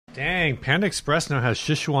Dang, Panda Express now has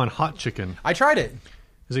Szechuan hot chicken. I tried it.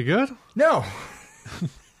 Is it good? No.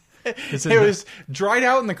 Is It was dried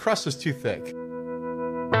out and the crust was too thick.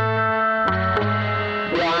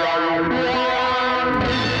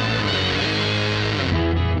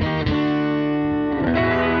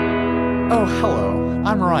 Oh, hello.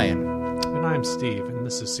 I'm Ryan. And I'm Steve, and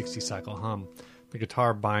this is 60 Cycle Hum, the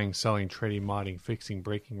guitar buying, selling, trading, modding, fixing,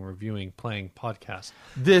 breaking, reviewing, playing podcast.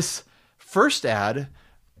 This first ad,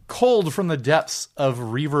 culled from the depths of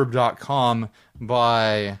Reverb.com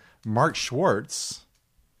by Mark Schwartz,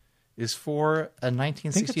 is for a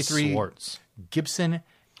 1963 Gibson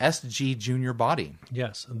SG Junior body.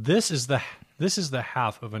 Yes, this is the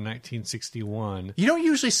half of a 1961 You don't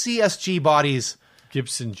usually see SG bodies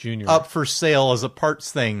Gibson Junior up for sale as a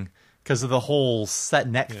parts thing because of the whole set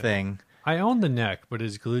neck thing. I own the neck, but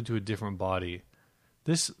it's glued to a different body.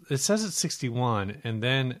 It says it's 61, and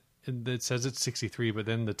then it says it's 63, but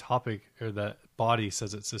then the topic or the body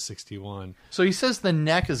says it's a 61. So he says the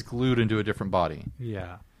neck is glued into a different body.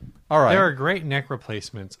 Yeah. All right. There are great neck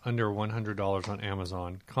replacements under $100 on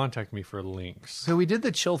Amazon. Contact me for links. So we did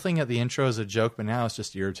the chill thing at the intro as a joke, but now it's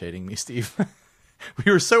just irritating me, Steve.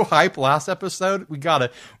 We were so hyped last episode. We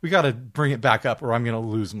gotta bring it back up, or I'm gonna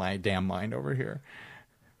lose my damn mind over here.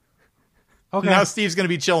 Okay. Now Steve's gonna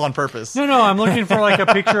be chill on purpose. No, I'm looking for like a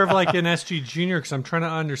picture of like an SG Junior because I'm trying to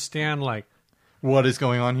understand like what is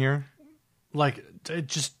going on here. Like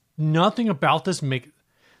just nothing about this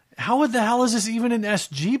How the hell is this even an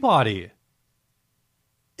SG body?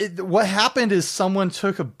 What happened is someone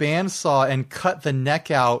took a bandsaw and cut the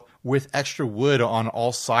neck out with extra wood on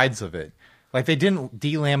all sides of it. Like they didn't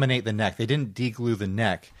delaminate the neck. They didn't deglue the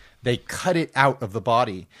neck. They cut it out of the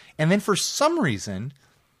body. And then for some reason,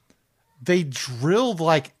 they drilled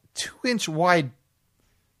like 2-inch wide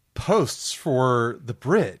posts for the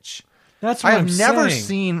bridge. That's what I've never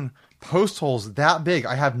seen post holes that big.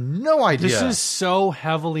 I have no idea. This is so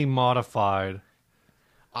heavily modified.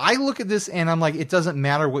 I look at this and I'm like, it doesn't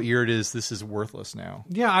matter what year it is. This is worthless now.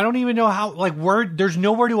 Yeah, I don't even know how. Like, there's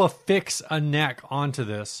nowhere to affix a neck onto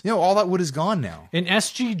this. You know, all that wood is gone now. An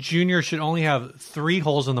SG Junior should only have 3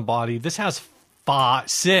 holes in the body. This has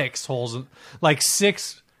 6 holes, like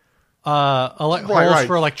 6 holes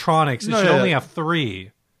for electronics. It should only have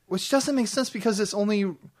 3, which doesn't make sense because it's only.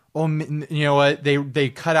 Oh, you know what? They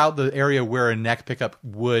cut out the area where a neck pickup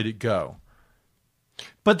would go.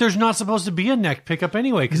 But there's not supposed to be a neck pickup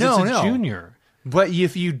anyway because it's a Junior. But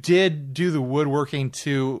if you did do the woodworking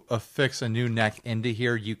to affix a new neck into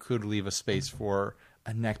here, you could leave a space for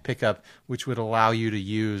a neck pickup, which would allow you to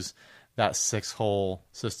use that 6-hole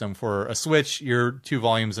system for a switch, your 2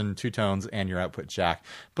 volumes and 2 tones, and your output jack.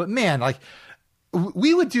 But man, like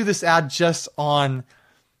we would do this ad just on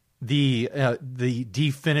the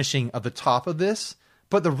definishing of the top of this,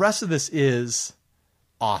 but the rest of this is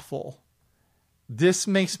awful. This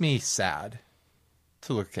makes me sad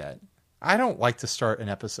to look at. I don't like to start an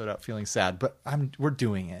episode out feeling sad, but we're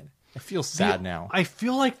doing it. I feel sad now. I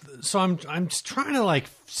feel like I'm just trying to like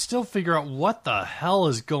still figure out what the hell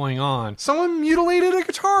is going on. Someone mutilated a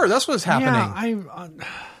guitar. That's what's happening.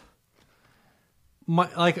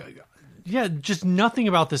 Yeah, just nothing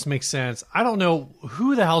about this makes sense. I don't know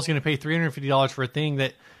who the hell is going to pay $350 for a thing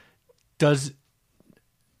that does it.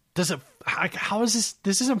 How is this?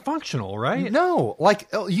 This isn't functional, right? No, like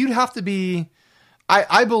you'd have to be.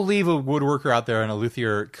 I believe a woodworker out there and a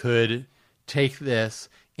luthier could take this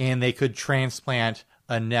and they could transplant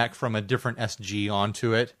a neck from a different SG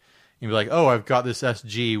onto it and be like, oh, I've got this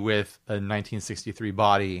SG with a 1963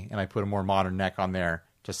 body and I put a more modern neck on there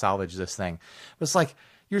to salvage this thing. But it's like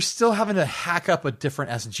you're still having to hack up a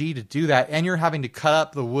different SG to do that, and you're having to cut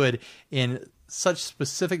up the wood in such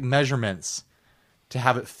specific measurements to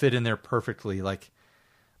have it fit in there perfectly. Like,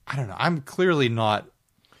 I don't know. I'm clearly not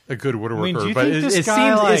a good woodworker, but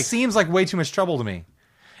it seems like way too much trouble to me.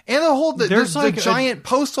 And the giant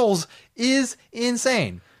post holes is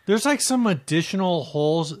insane. There's like some additional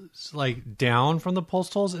holes like down from the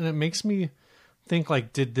post holes, and it makes me think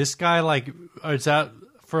like, did this guy like, is that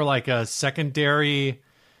for like a secondary,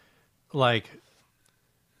 like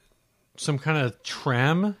some kind of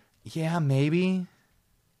trim? Yeah, maybe.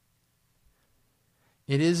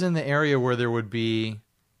 It is in the area where there would be,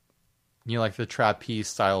 you know, like the trapeze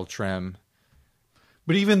style trim.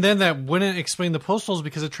 But even then, that wouldn't explain the post holes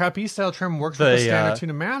because a trapeze style trim works with the standard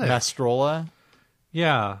tunematic. Mastrola?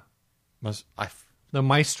 Yeah. The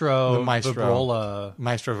Maestro Vibrola.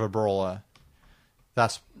 Maestro Vibrola.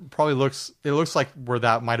 That's probably it looks like where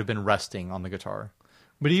that might have been resting on the guitar.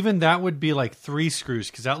 But even that would be like 3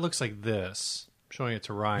 screws because that looks like this. showing it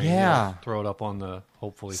to Ryan. Yeah. You'll throw it up on the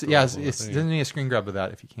hopefully. So, yeah, send me a screen grab of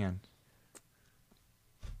that if you can.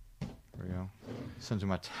 There we go. Send to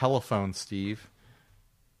my telephone, Steve.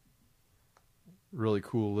 Really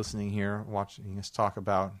cool listening here, watching us talk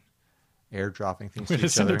about airdropping things to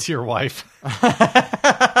each send other. it to your wife.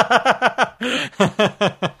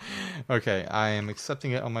 Okay, I am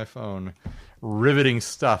accepting it on my phone. Riveting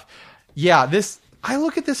stuff. Yeah, this. I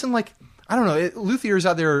look at this and like, I don't know. Luthiers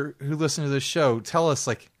out there who listen to this show, tell us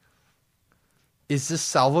like, is this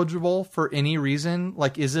salvageable for any reason?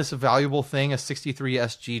 Like, is this a valuable thing? A 63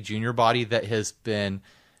 SG Junior body that has been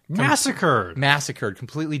massacred,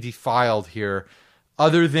 completely defiled here,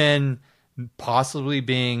 other than possibly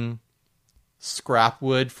being scrap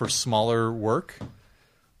wood for smaller work.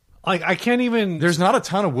 Like, I can't even... There's not a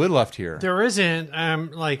ton of wood left here. There isn't.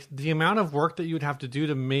 Like, the amount of work that you would have to do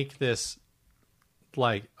to make this,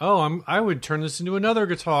 like, I would turn this into another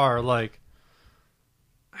guitar. Like,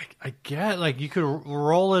 I get, like, you could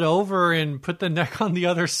roll it over and put the neck on the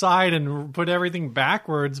other side and put everything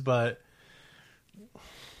backwards, but...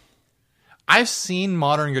 I've seen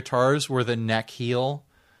modern guitars where the neck heel,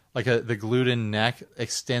 like the glued-in neck,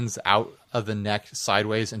 extends out of the neck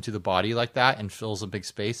sideways into the body like that and fills a big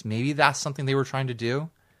space. Maybe that's something they were trying to do.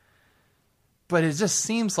 But it just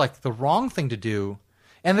seems like the wrong thing to do.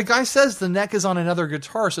 And the guy says the neck is on another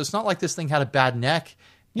guitar, so it's not like this thing had a bad neck.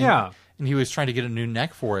 And he was trying to get a new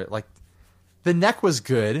neck for it. Like, the neck was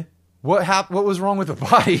good. What was wrong with the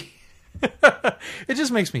body? It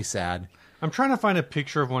just makes me sad. I'm trying to find a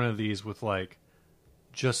picture of one of these with, like,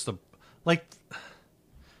 just the... Like...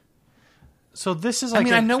 So this is like... I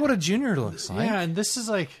mean, I know what a Junior looks like. Yeah, and this is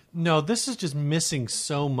like... No, this is just missing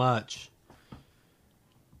so much.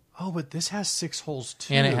 Oh, but this has 6 holes,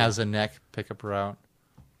 too. And it has a neck pickup route.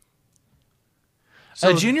 So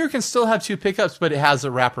a Junior can still have 2 pickups, but it has a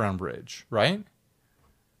wraparound bridge, right?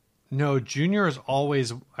 No, Junior is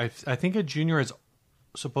always... I think a Junior is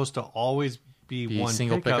supposed to always be one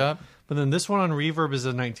single pickup. But then this one on Reverb is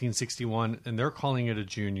a 1961, and they're calling it a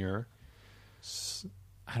Junior.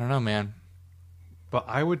 I don't know, man. But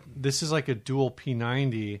this is like a dual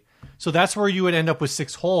P90. So that's where you would end up with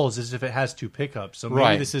 6 holes, is if it has 2 pickups. So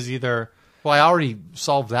maybe this is either... Well, I already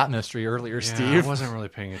solved that mystery earlier, Steve. I wasn't really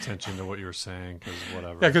paying attention to what you were saying, because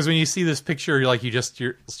whatever. Yeah, because when you see this picture,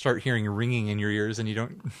 you start hearing ringing in your ears, and you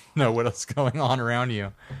don't know what else is going on around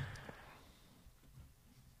you.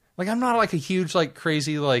 Like, I'm not like a huge, like,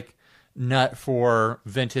 crazy, like, nut for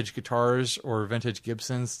vintage guitars or vintage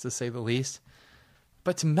Gibsons, to say the least.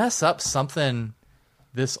 But to mess up something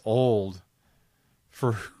this old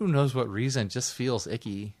for who knows what reason just feels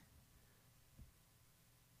icky.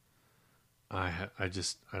 I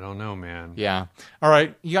don't know, man. Yeah. All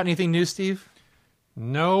right. You got anything new, Steve?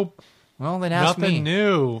 Nope. Well, then ask me. Nothing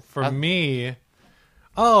new for me.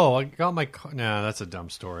 Oh, I got my... Nah, that's a dumb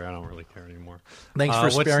story. I don't really care anymore. Thanks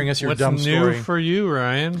for sparing us your dumb story. What's new for you,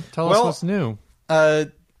 Ryan? Tell us what's new.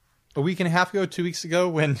 A week and a half ago, 2 weeks ago,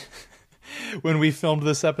 when we filmed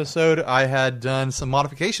this episode, I had done some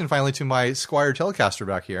modification finally to my Squier Telecaster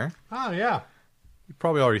back here. Oh, yeah. You've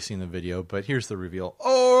probably already seen the video, but here's the reveal.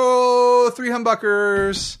 Oh, 3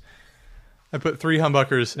 humbuckers. I put 3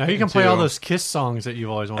 humbuckers. Now you can play all those Kiss songs that you've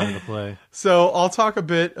always wanted to play. So I'll talk a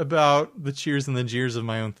bit about the cheers and the jeers of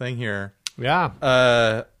my own thing here. Yeah.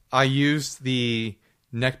 I used the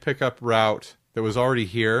neck pickup route that was already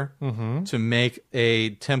here to make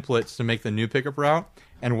a template to make the new pickup route.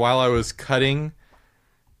 And while I was cutting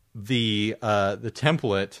the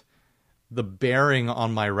template, the bearing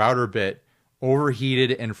on my router bit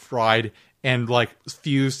overheated and fried and like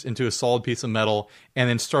fused into a solid piece of metal, and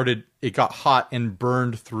then it got hot and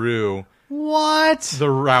burned through the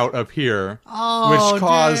route up here, which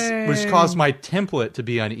caused my template to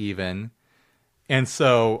be uneven. And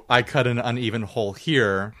so I cut an uneven hole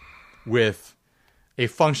here with a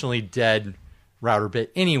functionally dead router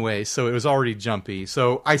bit anyway, so it was already jumpy.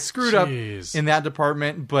 So I screwed up in that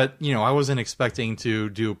department, but I wasn't expecting to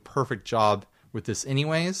do a perfect job with this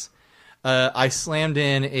anyways. I slammed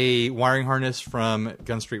in a wiring harness from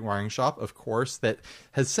Gun Street Wiring Shop, of course, that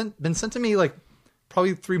has been sent to me like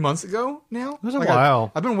probably 3 months ago now. It was a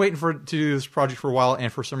while. I've been waiting to do this project for a while,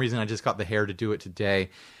 and for some reason I just got the hair to do it today.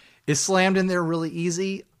 It slammed in there really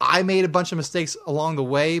easy. I made a bunch of mistakes along the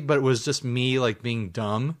way, but it was just me like being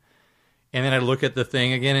dumb. And then I'd look at the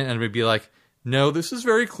thing again and I'd be like, no, this is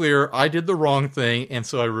very clear. I did the wrong thing. And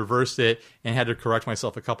so I reversed it and had to correct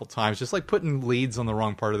myself a couple times, just like putting leads on the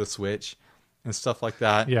wrong part of the switch and stuff like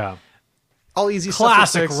that. Yeah. All easy Classic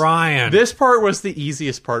stuff to fix. Ryan. This part was the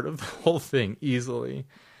easiest part of the whole thing, easily.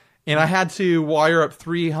 And I had to wire up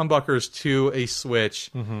 3 humbuckers to a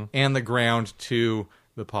switch and the ground to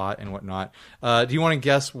the pot and whatnot. Do you want to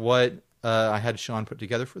guess what I had Sean put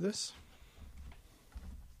together for this?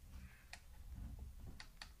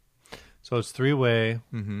 So it's 3-way,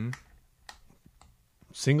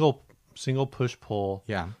 single push pull.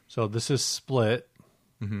 Yeah. So this is split.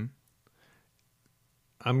 I'm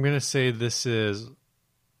gonna say this is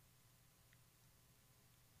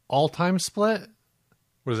all-time split.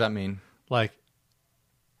 What does that mean? Like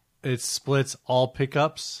it splits all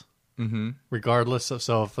pickups, regardless of.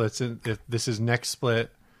 So if this is neck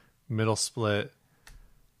split, middle split,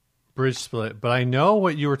 bridge split. But I know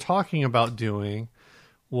what you were talking about doing.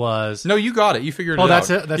 No, you got it. You figured it out. Oh, that's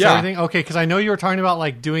it? That's everything? Okay, because I know you were talking about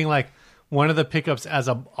like doing like one of the pickups as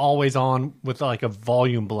a always on with like a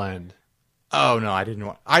volume blend. Oh, no, I didn't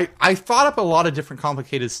want... I thought up a lot of different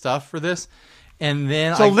complicated stuff for this, and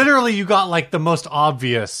then... So literally you got like the most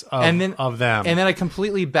obvious of them. And then I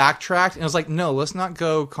completely backtracked, and I was like, no, let's not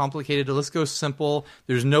go complicated. Let's go simple.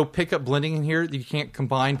 There's no pickup blending in here. You can't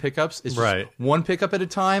combine pickups. It's just one pickup at a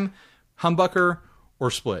time, humbucker,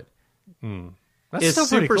 or split. That's still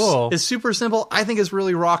pretty cool. It's super simple. I think it's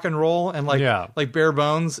really rock and roll and like bare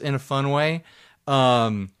bones in a fun way.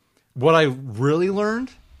 What I really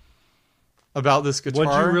learned about this guitar...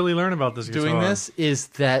 What did you really learn about this guitar? Doing this is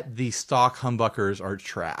that the stock humbuckers are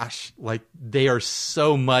trash. Like, they are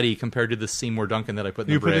so muddy compared to the Seymour Duncan that I put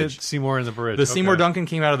in the bridge. You put Seymour in the bridge. The Seymour Duncan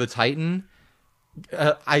came out of the Titan.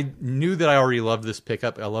 I knew that I already loved this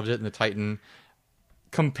pickup. I loved it in the Titan.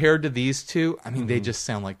 Compared to these two, I mean, they just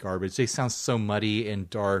sound like garbage. They sound so muddy and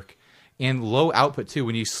dark and low output too.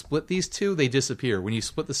 When you split these two, they disappear. When you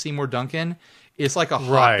split the Seymour Duncan, it's like a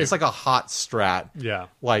hot, it's like a hot Strat. Yeah.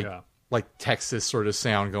 Like Texas sort of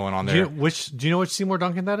sound going on there. Do you know which Seymour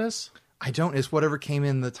Duncan that is? I don't. It's whatever came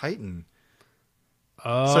in the Titan.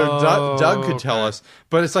 Oh, so Doug could tell us.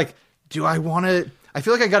 But it's like, do I want to... I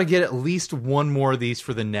feel like I got to get at least one more of these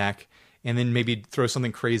for the neck and then maybe throw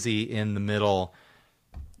something crazy in the middle.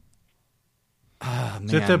 Oh,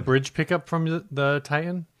 is it the bridge pickup from the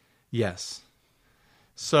Titan? Yes.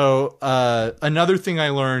 So another thing I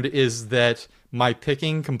learned is that my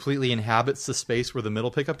picking completely inhabits the space where the middle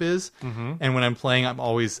pickup is. And when I'm playing, I'm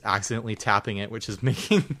always accidentally tapping it, which is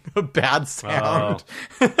making a bad sound.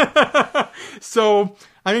 So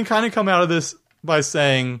I can kind of come out of this by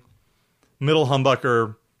saying middle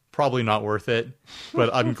humbucker, probably not worth it. But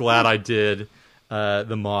I'm glad I did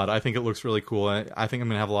the mod. I think it looks really cool. I think I'm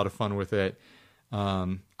going to have a lot of fun with it.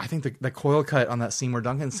 I think the coil cut on that Seymour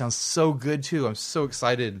Duncan sounds so good too. I'm so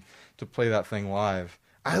excited to play that thing live.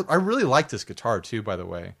 I really like this guitar too, by the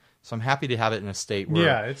way. So I'm happy to have it in a state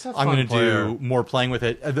where it's a I'm fun going to do more playing with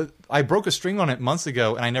it. I broke a string on it months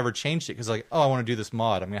ago and I never changed it because I want to do this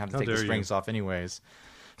mod. I'm going to have to take the strings off anyways.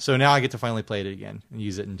 So now I get to finally play it again and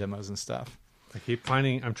use it in demos and stuff.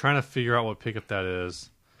 I'm trying to figure out what pickup that is.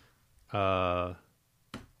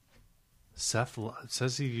 Seth, it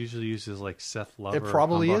says he usually uses like Seth Lover. It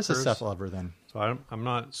probably humbuckers. Is a Seth Lover then. So I'm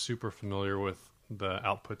not super familiar with the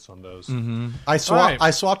outputs on those. I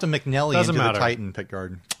swapped a McNelly into the Titan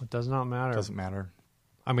pickguard. It does not matter. It doesn't matter.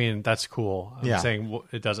 I mean, that's cool. I'm saying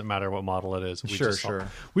it doesn't matter what model it is.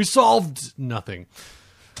 We solved nothing.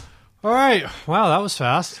 All right. Wow, that was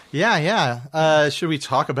fast. Yeah. Should we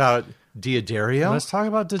talk about D'Addario? Let's talk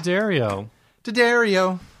about D'Addario.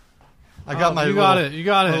 I got my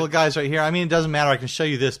little guys right here. I mean, it doesn't matter. I can show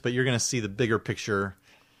you this, but you're going to see the bigger picture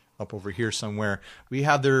up over here somewhere. We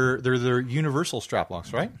have their universal strap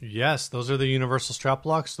locks, right? Yes, those are the universal strap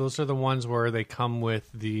locks. Those are the ones where they come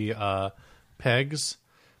with the pegs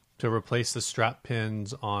to replace the strap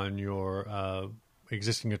pins on your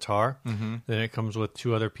existing guitar. Then it comes with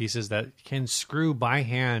 2 other pieces that can screw by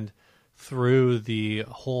hand through the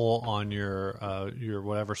hole on your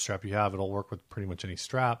whatever strap you have. It'll work with pretty much any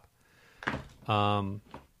strap.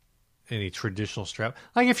 Any traditional strap.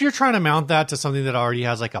 Like if you're trying to mount that to something that already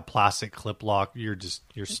has like a plastic clip lock, you're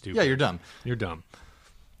stupid. Yeah, you're dumb. You're dumb.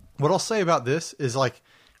 What I'll say about this is like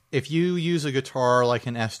if you use a guitar like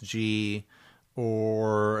an SG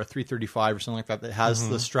or a 335 or something like that has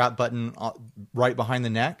the strap button right behind the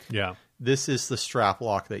neck. Yeah. This is the strap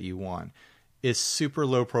lock that you want. It's super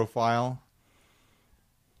low profile.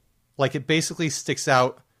 Like it basically sticks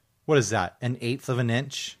out, what is that? 1/8 of an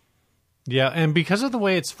inch? Yeah, and because of the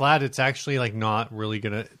way it's flat, it's actually like not really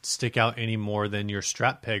going to stick out any more than your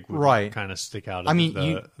strap peg would kind of stick out of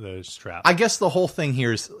the strap. I guess the whole thing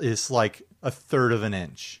here is like 1/3 of an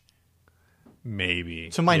inch.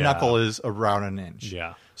 maybe. So my knuckle is around an inch.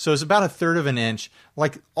 Yeah. So it's about a third of an inch.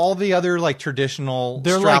 Like all the other like traditional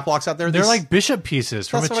strap locks out there. They're like bishop pieces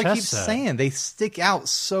from a chess set. That's what I keep saying. They stick out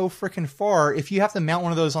so freaking far. If you have to mount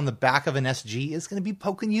one of those on the back of an SG, it's going to be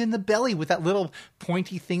poking you in the belly with that little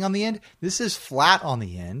pointy thing on the end. This is flat on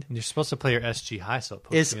the end. And you're supposed to play your SG high, so it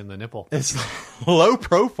pokes you in the nipple. It's low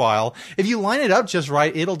profile. If you line it up just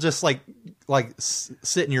right, it'll just like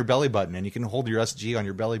sit in your belly button, and you can hold your SG on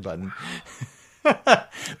your belly button.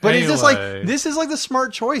 But it's just like, this is like the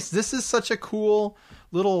smart choice. This is such a cool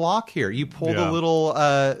little lock here. You pull the little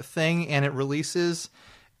thing and it releases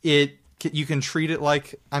it. You can treat it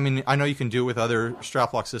like, I mean, I know you can do it with other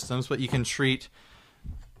strap lock systems, but you can treat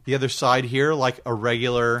the other side here like a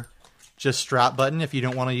regular just strap button if you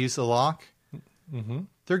don't want to use the lock. Mm-hmm.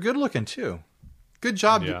 They're good looking too. Good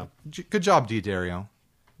job. Yeah. Good job, Dario.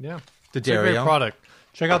 Yeah. It's a great product.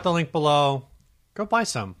 Check out the link below. Go buy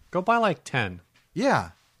some. Go buy like 10. Yeah.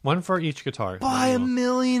 One for each guitar. Buy a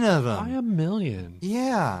million of them. Buy a million.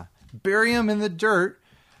 Yeah. Bury them in the dirt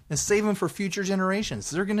and save them for future generations.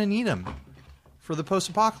 They're going to need them for the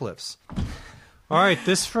post-apocalypse. All right.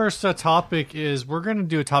 This first topic is we're going to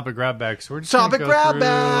do a topic grab bag. So we're just going to go through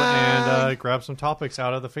and grab some topics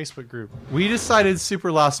out of the Facebook group. We decided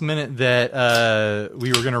super last minute that we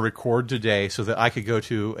were going to record today so that I could go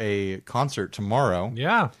to a concert tomorrow.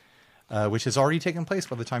 Yeah. Which has already taken place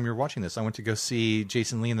by the time you're watching this. I went to go see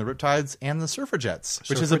Jason Lee and the Riptides and the Suffragettes,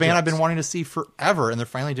 which is a band I've been wanting to see forever, and they're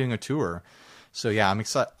finally doing a tour. So yeah, I'm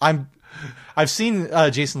excited. I've seen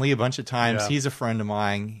Jason Lee a bunch of times. Yeah. He's a friend of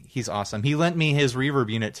mine. He's awesome. He lent me his reverb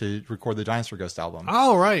unit to record the Dinosaur Ghost album.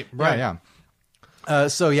 Oh, right. Yeah.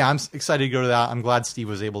 So yeah, I'm excited to go to that. I'm glad Steve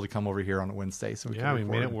was able to come over here on a Wednesday. So we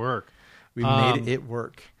made it work. We made it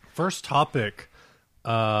work. First topic.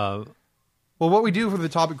 Well, what we do for the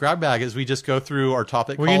topic grab bag is we just go through our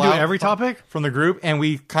topic. We're going to do every topic from the group, and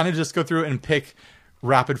we kind of just go through and pick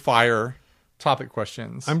rapid fire topic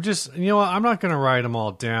questions. I'm just, I'm not going to write them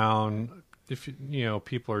all down. If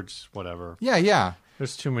people are just whatever. Yeah.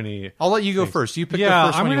 There's too many. I'll let you go first. You pick the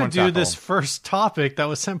first one. I'm going to do this first topic that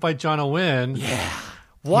was sent by John Owen. Yeah.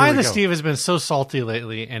 Why the Steve has been so salty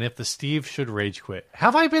lately, and if the Steve should rage quit.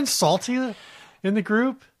 Have I been salty in the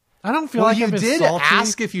group? I don't feel like I've been salty. You did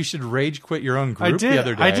ask if you should rage quit your own group the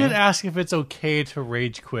other day. I did ask if it's okay to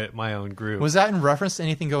rage quit my own group. Was that in reference to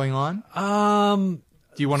anything going on?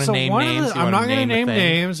 Do you want to name names? I'm not going to name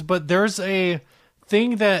names, but there's a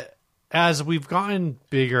thing that as we've gotten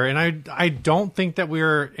bigger, and I don't think that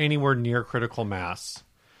we're anywhere near critical mass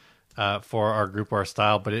for our group or our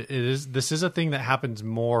style, but this is a thing that happens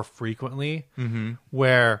more frequently,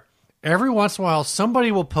 where every once in a while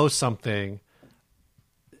somebody will post something.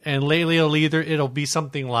 And lately, it'll be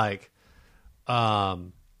something like, somebody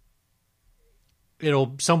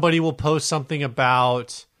will post something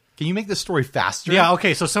about. Can you make the story faster? Yeah.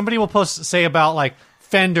 Okay. So somebody will say about like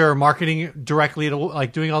Fender marketing directly to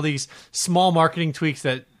like doing all these small marketing tweaks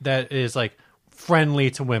that is like friendly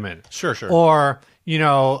to women. Sure. Or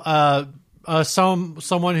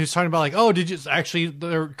someone who's talking about like, oh,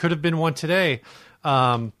 there could have been one today,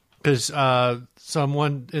 because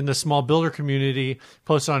someone in the small builder community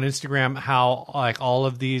posted on Instagram how like all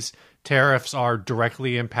of these tariffs are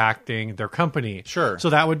directly impacting their company. Sure. So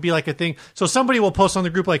that would be like a thing. So somebody will post on the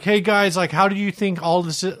group like, hey guys, like how do you think all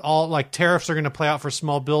like tariffs are going to play out for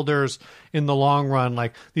small builders in the long run?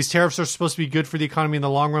 Like these tariffs are supposed to be good for the economy in the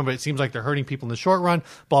long run, but it seems like they're hurting people in the short run,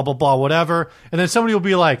 blah, blah, blah, whatever. And then somebody will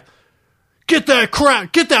be like, get that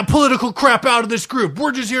political crap out of this group.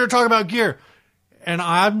 We're just here to talk about gear. And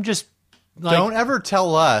I'm just, like, don't ever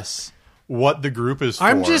tell us what the group is for.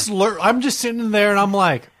 I'm just sitting there and I'm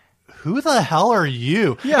like, who the hell are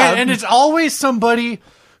you? Yeah. And it's always somebody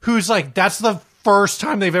who's like, that's the first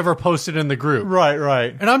time they've ever posted in the group.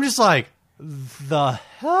 Right. And I'm just like, the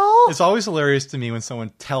hell? It's always hilarious to me when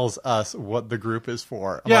someone tells us what the group is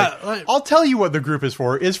for. I'm like, I'll tell you what the group is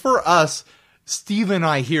for. It's for us, Steve and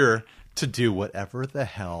I here, to do whatever the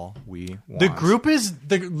hell we want. The group is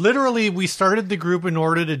literally we started the group in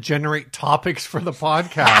order to generate topics for the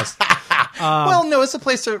podcast. Well, no, it's a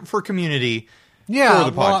place for community. Yeah,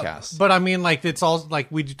 for the podcast. But I mean, like it's all like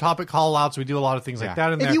we do topic call outs, we do a lot of things like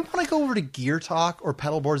that. If you want to go over to Gear Talk or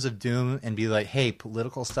Pedal Boards of Doom and be like, "Hey,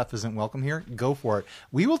 political stuff isn't welcome here," go for it.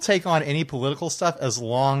 We will take on any political stuff as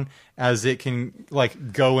long as it can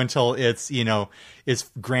like go until its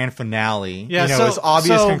its grand finale. Yeah, its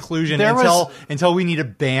obvious conclusion until we need to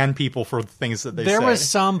ban people for things that they say. There was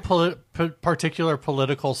some particular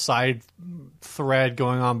political side thread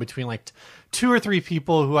going on between like 2 or 3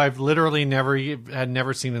 people who I've literally never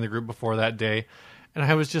seen in the group before that day. And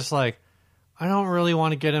I was just like, I don't really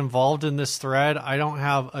want to get involved in this thread. I don't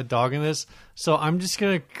have a dog in this. So I'm just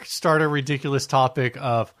going to start a ridiculous topic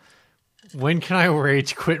of when can I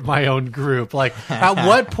rage quit my own group? Like, at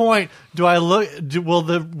what point do I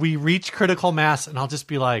we reach critical mass? And I'll just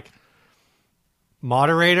be like,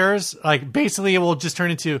 moderators, like basically it will just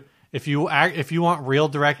turn into, if you want real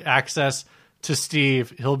direct access to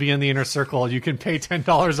Steve, he'll be in the inner circle. You can pay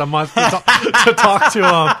 $10 a month to talk to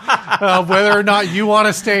him. Whether or not you want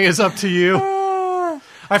to stay is up to you.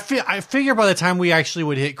 I figure by the time we actually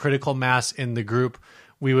would hit critical mass in the group,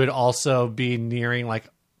 we would also be nearing like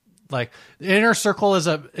the inner circle is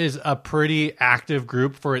a pretty active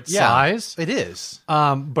group for its size. It is.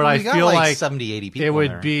 But I feel like 70, 80 people. It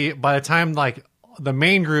would be by the time like the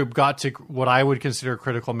main group got to what I would consider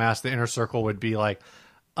critical mass, the inner circle would be like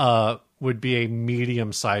would be a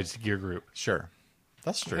medium-sized gear group. Sure.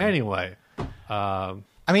 That's true. Anyway. I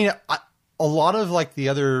mean, a lot of like the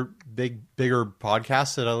other bigger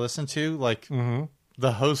podcasts that I listen to, like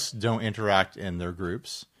the hosts don't interact in their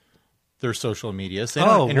groups, their social medias. They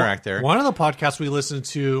don't interact there. One of the podcasts we listen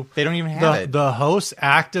to, they don't even have it. The hosts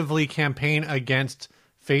actively campaign against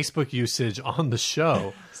Facebook usage on the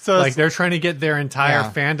show. So like they're trying to get their entire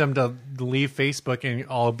fandom to leave Facebook and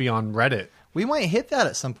all be on Reddit. We might hit that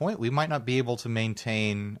at some point. We might not be able to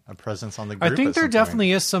maintain a presence on the group. I think there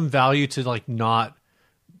definitely is some value to like not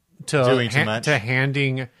doing too much, to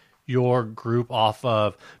handing your group off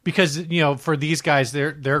of, because for these guys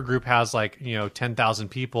their group has like 10,000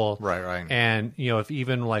 people, right, and if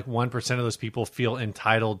even like 1% of those people feel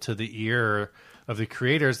entitled to the ear of the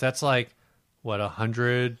creators, that's like what,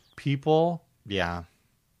 100 people.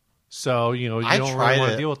 So you don't really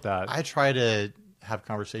want to deal with that. I try to have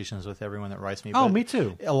conversations with everyone that writes me. Oh, me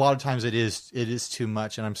too. A lot of times it is too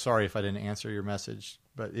much, and I'm sorry if I didn't answer your message,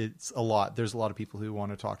 but it's a lot. There's a lot of people who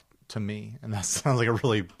want to talk to me, and that sounds like a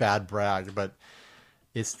really bad brag, but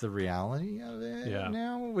it's the reality of it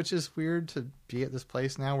now, which is weird to be at this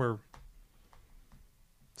place now where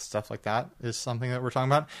stuff like that is something that we're talking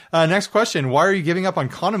about. Next question. Why are you giving up on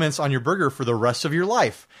condiments on your burger for the rest of your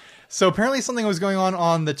life? So apparently something was going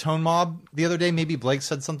on the Tone Mob the other day. Maybe Blake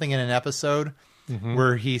said something in an episode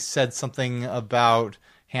where he said something about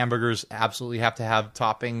hamburgers absolutely have to have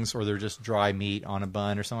toppings or they're just dry meat on a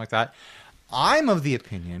bun or something like that. I'm of the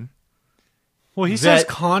opinion... Well, he says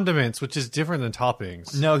condiments, which is different than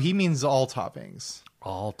toppings. No, he means all toppings.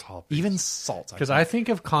 All toppings. Even salt. Because I think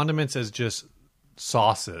of condiments as just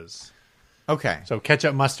sauces. Okay. So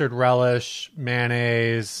ketchup, mustard, relish,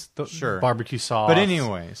 mayonnaise, barbecue sauce. But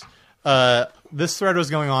anyways, this thread was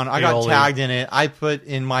going on. I got tagged in it. I put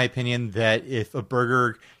in my opinion that if a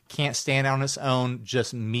burger can't stand on its own,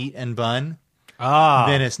 just meat and bun,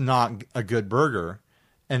 then it's not a good burger.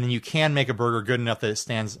 And then you can make a burger good enough that it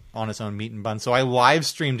stands on its own meat and bun. So I live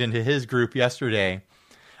streamed into his group yesterday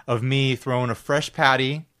of me throwing a fresh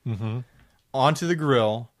patty onto the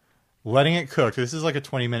grill, letting it cook. This is like a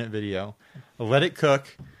 20-minute video. I let it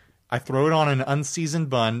cook. I throw it on an unseasoned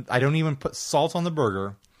bun. I don't even put salt on the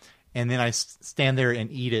burger. And then I stand there and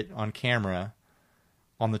eat it on camera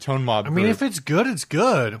on the Tone Mob group. I mean, if it's good, it's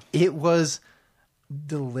good. It was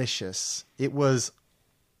delicious. It was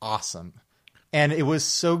awesome. And it was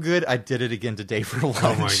so good, I did it again today for lunch.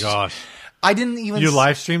 Oh my gosh. I didn't even... You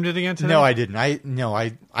live streamed it again today? No, I didn't.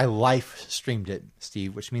 I life streamed it,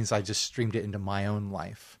 Steve, which means I just streamed it into my own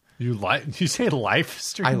life. You say life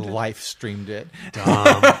streamed it? I life streamed it.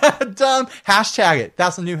 Dumb. Dumb. Hashtag it.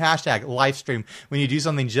 That's the new hashtag, live stream. When you do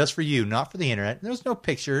something just for you, not for the internet. There's no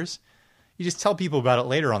pictures. You just tell people about it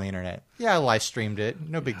later on the internet. Yeah, I live streamed it.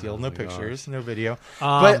 No big deal. No pictures. No video.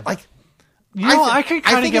 But like... I could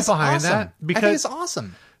kind of get behind that because I think it's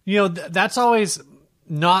awesome. That's always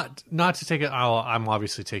not to take it. I'm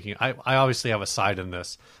obviously taking. I obviously have a side in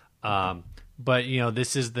this, but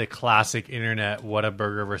this is the classic internet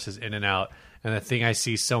Whataburger versus In-N-Out, and the thing I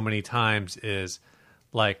see so many times is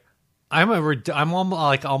like I'm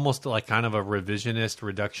almost like kind of a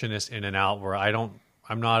reductionist In-N-Out where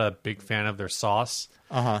I'm not a big fan of their sauce.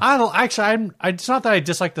 I don't actually. It's not that I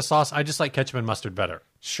dislike the sauce. I just like ketchup and mustard better.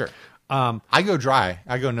 Sure. I go dry.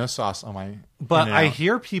 I go no sauce on my... But I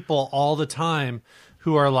hear people all the time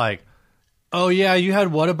who are like, oh, yeah, you had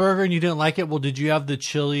Whataburger and you didn't like it? Well, did you have the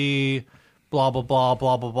chili blah, blah, blah,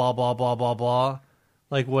 blah, blah, blah, blah, blah, blah, blah?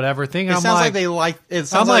 Like, whatever thing. It sounds like they like... It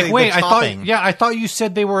sounds like wait, I thought you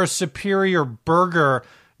said they were a superior burger,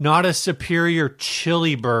 not a superior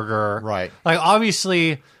chili burger. Right. Like,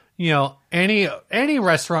 obviously... any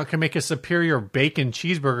restaurant can make a superior bacon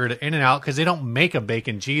cheeseburger to In-N-Out because they don't make a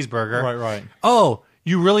bacon cheeseburger. Right. Oh,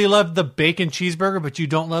 you really love the bacon cheeseburger, but you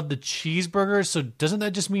don't love the cheeseburger? So doesn't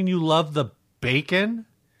that just mean you love the bacon?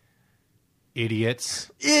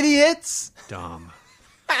 Idiots. Idiots. Dumb.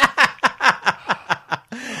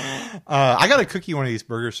 I got to cook you one of these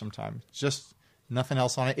burgers sometime. Just nothing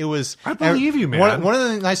else on it. It was. I believe you, man. One of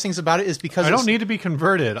the nice things about it is because I don't need to be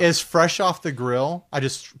converted. It's fresh off the grill. I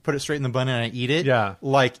just put it straight in the bun and I eat it. Yeah.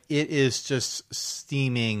 Like it is just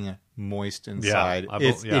steaming moist inside. Yeah,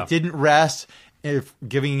 It didn't rest. If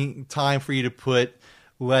giving time for you to put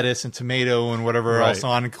lettuce and tomato and whatever else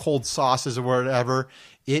on, cold sauces or whatever.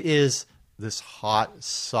 It is this hot,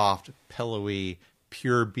 soft, pillowy,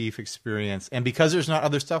 pure beef experience. And because there's not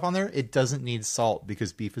other stuff on there, it doesn't need salt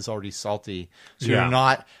because beef is already salty. So you're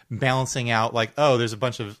not balancing out like, oh, there's a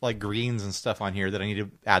bunch of like greens and stuff on here that I need to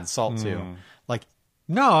add salt to. Like,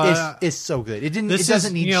 no, it's so good. It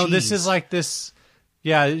doesn't need cheese. This is like this.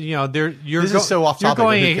 Yeah, this is so off topic.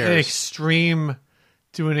 You're going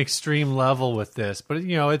to an extreme level with this, but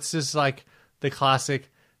it's just like the classic,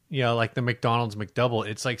 like the McDonald's McDouble.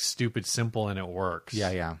 It's like stupid simple and it works.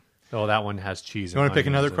 Yeah. Oh, that one has cheese. You want to pick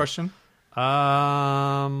another question?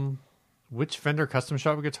 Which Fender custom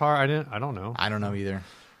shop guitar? I don't know. I don't know either.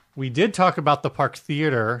 We did talk about the Park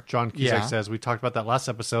Theater. John Cusack says we talked about that last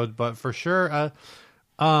episode, but for sure,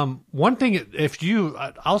 one thing,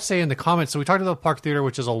 I'll say in the comments. So we talked about Park Theater,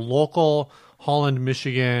 which is a local Holland,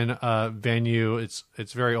 Michigan venue. It's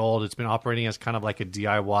very old. It's been operating as kind of like a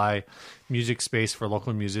DIY music space for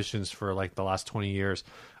local musicians for like the last 20 years.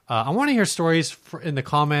 I want to hear stories in the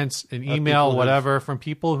comments, in email, whatever, from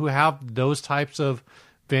people who have those types of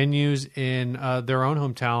venues in their own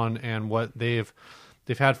hometown and what they've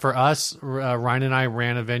had. For us, Ryan and I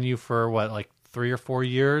ran a venue for like 3 or 4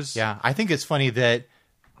 years. Yeah, I think it's funny that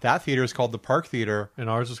theater is called the Park Theater. And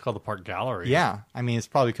ours was called the Park Gallery. Yeah, I mean, it's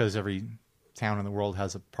probably because every town in the world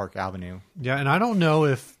has a Park Avenue. Yeah, and I don't know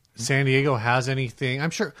if San Diego has anything. I'm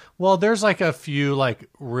sure. Well, there's like a few like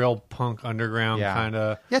real punk underground kind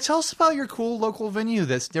of. Yeah, tell us about your cool local venue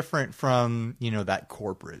that's different from that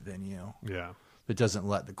corporate venue. Yeah, that doesn't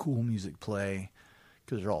let the cool music play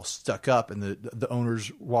because they're all stuck up and the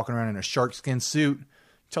owner's walking around in a shark skin suit.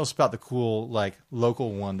 Tell us about the cool like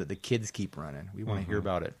local one that the kids keep running. We want to hear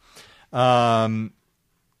about it.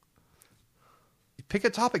 Pick a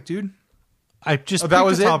topic, dude. I just picked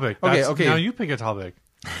a topic. Okay. Now you pick a topic.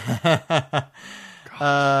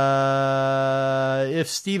 If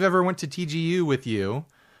Steve ever went to TGU with you,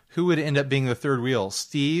 who would end up being the third wheel?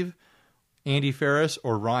 Steve, Andy Ferris,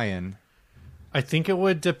 or Ryan? I think it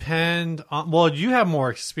would depend on. Well, you have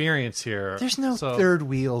more experience here. There's no third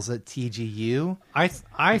wheels at TGU. I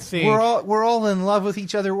think we're all in love with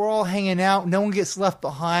each other. We're all hanging out. No one gets left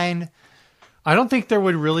behind. I don't think there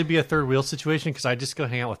would really be a third wheel situation because I just go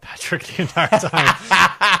hang out with Patrick the entire time.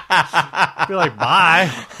 Be like, bye.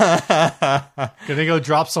 Gonna go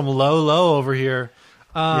drop some low over here.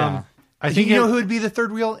 I think who would be the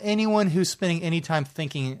third wheel? Anyone who's spending any time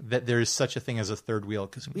thinking that there is such a thing as a third wheel,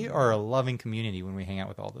 because we are a loving community when we hang out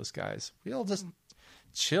with all those guys. We all just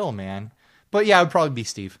chill, man. But yeah, it would probably be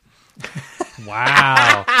Steve.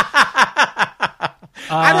 Wow. I'd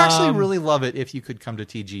actually really love it if you could come to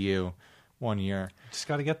TGU one year. Just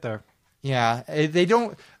got to get there. Yeah, they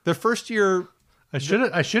don't. The first year, I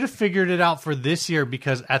should have figured it out for this year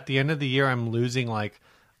because at the end of the year I'm losing like,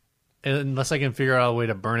 unless I can figure out a way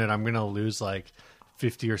to burn it, I'm gonna lose like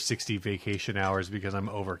 50 or 60 vacation hours because I'm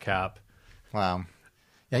over cap. Wow.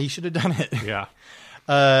 Yeah, you should have done it. Yeah.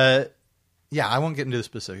 Yeah, I won't get into the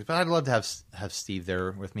specifics, but I'd love to have Steve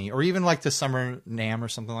there with me, or even like the summer NAMM or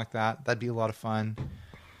something like that. That'd be a lot of fun.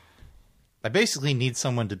 I basically need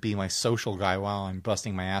someone to be my social guy while I'm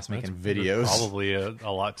busting my ass making videos. There's probably a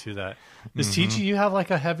lot to that. Does TGU have like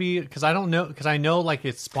a heavy? Because I don't know. Because I know like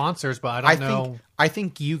it's sponsors, but I don't know. I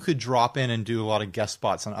think you could drop in and do a lot of guest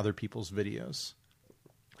spots on other people's videos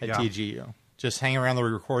at TGU. Just hang around the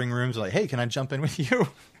recording rooms, like, hey, can I jump in with you?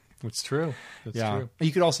 It's true. It's true.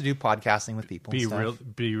 You could also do podcasting with people.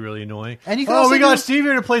 Be really annoying. And you can also we got Steve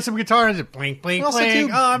here to play some guitar and just blink, blink,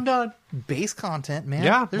 blink. Oh, I'm done. Bass content, man.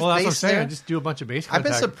 Yeah, there's that's bass what I'm saying. there. I just do a bunch of bass I've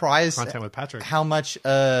been surprised content with Patrick. How much,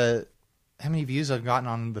 how many views I've gotten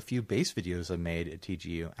on the few bass videos I've made at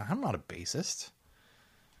TGU. I'm not a bassist.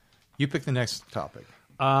 You pick the next topic.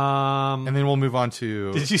 And then we'll move on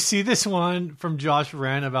to... Did you see this one from Josh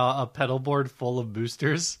Wren about a pedal board full of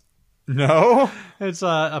boosters? No. It's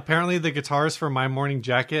apparently the guitars for My Morning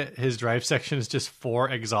Jacket. His drive section is just 4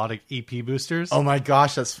 exotic EP boosters. Oh my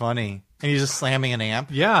gosh, that's funny. And he's just slamming an amp.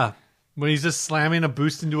 Yeah, when he's just slamming a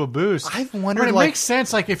boost into a boost. I've wondered. It makes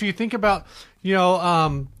sense. Like if you think about,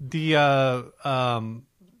 oh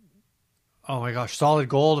my gosh, Solid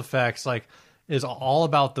Gold Effects like is all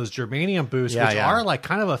about those germanium boosts, which are like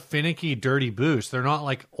kind of a finicky, dirty boost. They're not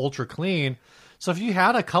like ultra clean. So if you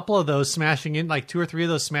had a couple of those smashing in, like 2 or 3 of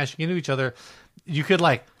those smashing into each other, you could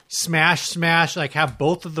like smash, like have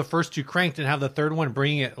both of the first 2 cranked and have the third one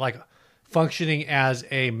bringing it like functioning as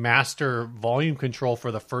a master volume control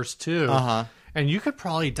for the first 2. And you could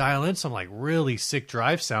probably dial in some like really sick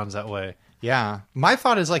drive sounds that way. Yeah. My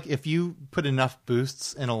thought is like if you put enough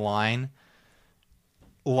boosts in a line,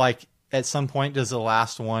 like at some point does the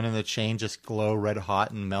last one in the chain just glow red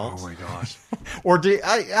hot and melt? Oh my gosh. Or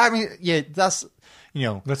I mean, yeah, that's, you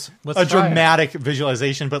know, let's a dramatic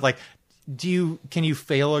visualization, but like can you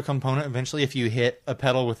fail a component eventually if you hit a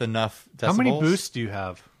pedal with enough decibels? How many boosts do you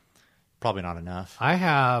have? Probably not enough. I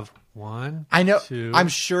have 1. I know. 2, I'm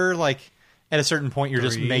sure like at a certain point you're 3.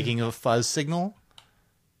 just making a fuzz signal.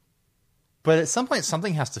 But at some point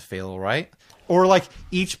something has to fail, right? Or like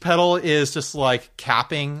each pedal is just like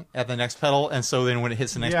capping at the next pedal, and so then when it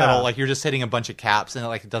hits the next pedal, like you're just hitting a bunch of caps, and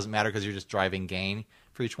it doesn't matter because you're just driving gain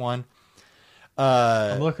for each one.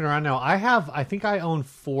 I'm looking around now. I think I own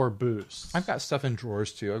 4 boosts. I've got stuff in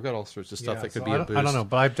drawers too. I've got all sorts of stuff that could be a boost. I don't know,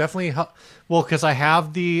 but I've definitely because I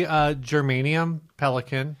have the Germanium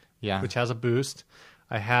Pelican, which has a boost.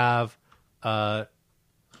 I have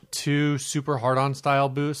 2 super hard-on style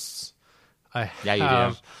boosts. You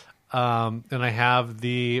do. And I have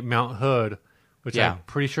the Mount Hood, which I'm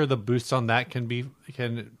pretty sure the boosts on that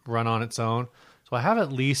can run on its own. So I have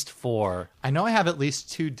at least 4. I know I have at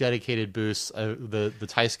least 2 dedicated boosts. The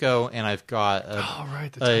Teisco, and I've got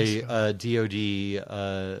a DoD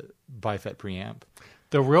BiFET preamp.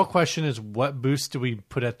 The real question is, what boost do we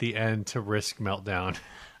put at the end to risk meltdown?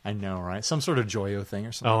 I know, right? Some sort of Joyo thing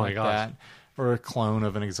or something like that. Or a clone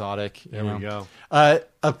of an exotic. There we go. A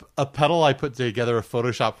pedal I put together a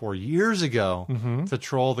Photoshop for years ago to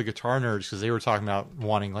troll the guitar nerds because they were talking about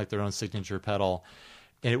wanting like their own signature pedal.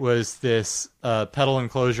 And it was this pedal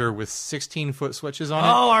enclosure with 16 foot switches on it.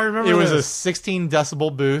 Oh, I remember It was a 16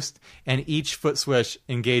 decibel boost, and each foot switch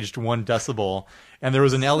engaged 1 decibel. And there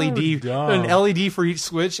was an LED for each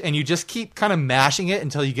switch, and you just keep kind of mashing it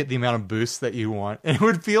until you get the amount of boost that you want. And it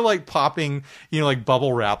would feel like popping, like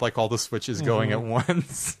bubble wrap, like all the switches going at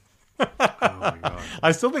once. Oh my God.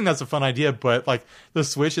 I still think that's a fun idea, but like the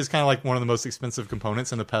switch is kind of like one of the most expensive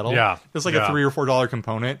components in the pedal. Yeah, it's like a $3 or $4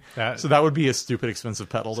 component. So that would be a stupid expensive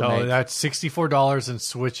pedal to make. So that's $64 in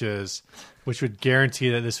switches, which would guarantee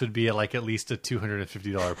that this would be like at least a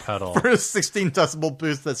 $250 pedal for a 16 decibel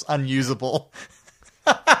boost that's unusable.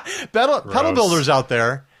 pedal builders out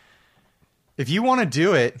there, if you want to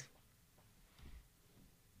do it,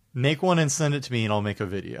 make one and send it to me, and I'll make a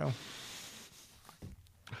video.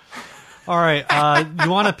 All right. You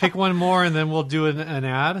want to pick one more, and then we'll do an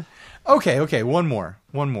ad? Okay. One more.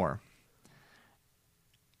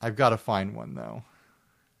 I've got to find one, though.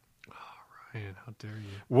 Oh, Ryan, how dare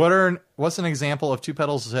you. What's an example of 2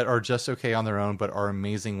 pedals that are just okay on their own, but are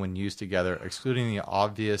amazing when used together, excluding the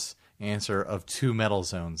obvious answer of 2 metal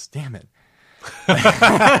zones? Damn it. 2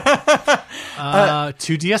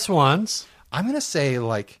 DS1s. I'm going to say,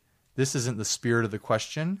 like, this isn't the spirit of the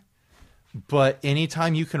question, but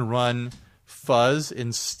anytime you can run fuzz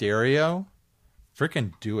in stereo,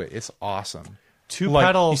 freaking do it. It's awesome. 2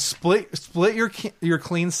 pedals. You split your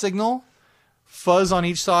clean signal, fuzz on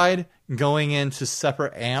each side, going into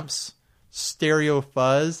separate amps, stereo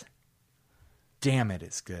fuzz. Damn it,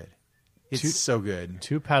 it's good. It's so good.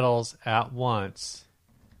 2 pedals at once.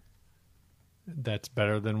 That's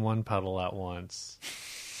better than 1 pedal at once.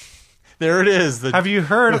 There it is. Have you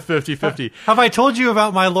heard of 50-50? Have I told you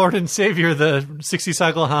about my Lord and Savior, the 60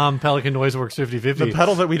 cycle hum Pelican Noiseworks 50-50? The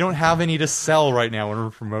pedal that we don't have any to sell right now when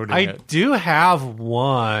we're promoting it. I do have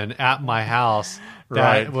one at my house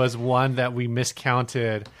that was one that we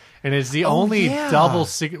miscounted. And it's the only double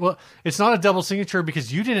signature. Well, it's not a double signature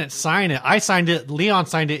because you didn't sign it. I signed it, Leon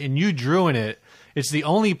signed it, and you drew in it. It's the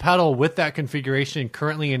only pedal with that configuration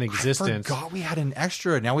currently in existence. I forgot we had an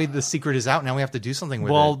extra. Now the secret is out. Now we have to do something with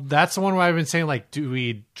it. Well, that's the one where I've been saying, like, do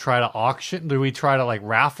we try to auction? Do we try to, like,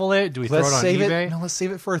 raffle it? Do we throw it on eBay? No, let's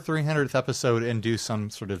save it for a 300th episode and do some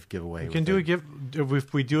sort of giveaway. We can do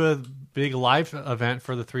if we do a big live event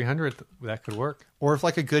for the 300th, that could work. Or if,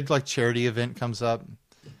 like, a good, like, charity event comes up.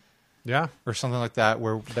 Yeah, or something like that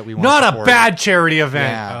that we want. Not to support. A bad charity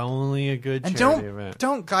event. Yeah. Only a good charity event.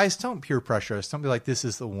 Don't peer pressure us. Don't be like, this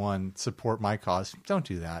is the one. Support my cause. Don't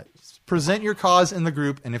do that. Present your cause in the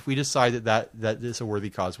group, and if we decide that is a worthy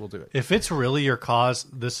cause, we'll do it. If it's really your cause,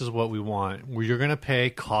 this is what we want. You're going to pay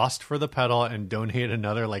cost for the pedal and donate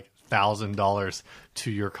another like $1,000 to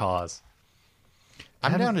your cause.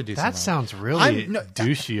 I'm down to do something. That sounds really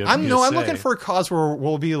douchey. I'm looking for a cause where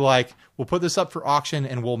we'll be like, we'll put this up for auction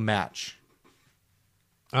and we'll match.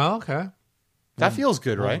 Oh, okay. That feels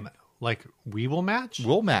good, right? like we will match?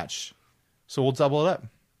 We'll match. So we'll double it up.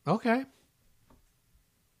 Okay.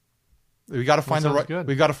 We got to find the right. good.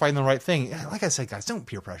 We got to find the right thing. Like I said, guys, don't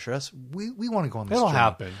peer pressure us. We want to go on this. It'll journey.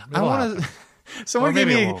 happen. I want to. Someone gave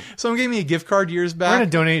me a gift card years back. We're gonna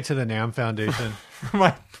donate it to the NAM Foundation for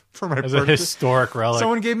my as a historic relic.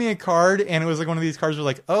 Someone gave me a card, and it was like one of these cards were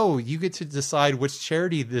like, "Oh, you get to decide which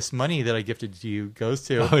charity this money that I gifted to you goes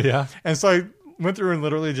to." Oh yeah. And so I went through and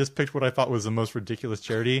literally just picked what I thought was the most ridiculous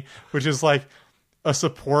charity, which is like a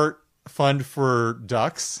support fund for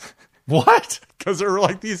ducks. What? Because there were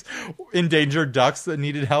like these endangered ducks that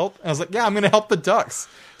needed help. And I was like, yeah, I'm going to help the ducks.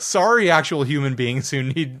 Sorry, actual human beings who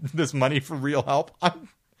need this money for real help. I'm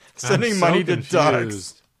sending money to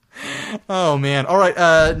ducks. Oh, man. All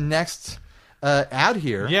right. Next ad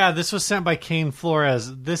here. Yeah, this was sent by Kane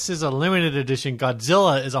Flores. This is a limited edition.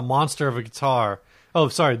 Godzilla is a monster of a guitar. Oh,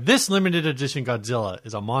 sorry. This limited edition Godzilla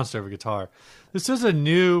is a monster of a guitar. This is a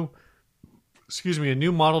new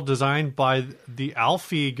model designed by the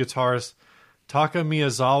Alfie guitarist Taka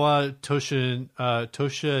Miyazawa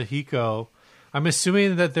Toshihiko. I'm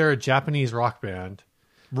assuming that they're a Japanese rock band.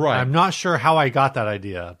 Right. I'm not sure how I got that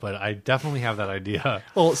idea, but I definitely have that idea.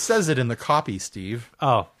 Well, it says it in the copy, Steve.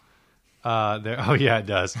 Oh. Yeah, it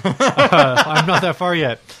does. I'm not that far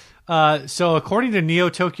yet. So according to Neo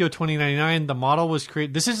Tokyo 2099, the model was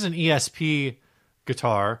created. This is an ESP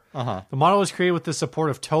guitar. Uh-huh. The model was created with the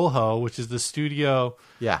support of Toho, which is the studio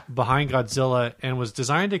behind Godzilla, and was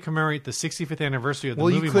designed to commemorate the 65th anniversary of the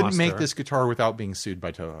movie you couldn't Monster. make this guitar without being sued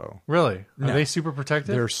by Toho. Really? No. Are they super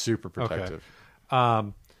protective? They're super protective.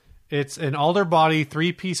 Okay. It's an alder body,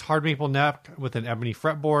 3-piece hard maple neck with an ebony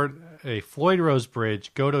fretboard, a Floyd Rose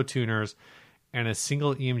bridge, Godo tuners, and a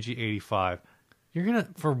single EMG 85. You're gonna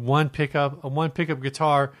for a one pickup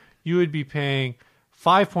guitar, you would be paying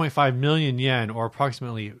 5.5 million yen, or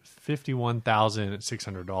approximately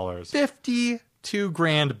 $51,600. 52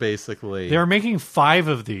 grand, basically. They're making 5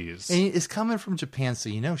 of these. And it's coming from Japan, so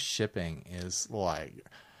you know shipping is like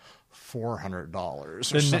 $400 or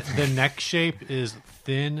something. The neck shape is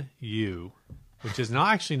thin U, which is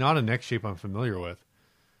not a neck shape I'm familiar with.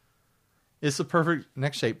 It's the perfect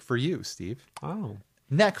neck shape for you, Steve. Oh.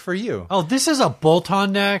 Neck for you. Oh, this is a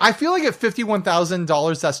bolt-on neck? I feel like at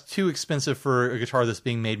 $51,000, that's too expensive for a guitar that's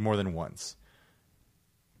being made more than once.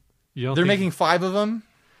 They're making 5 of them.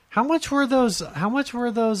 How much were those?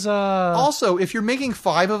 Also, if you're making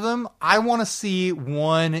 5 of them, I want to see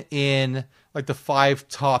one in like the 5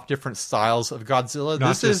 top different styles of Godzilla.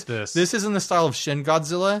 This is in the style of Shin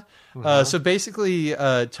Godzilla. Uh-huh. So basically,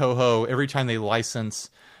 Toho, every time they license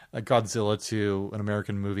Godzilla to an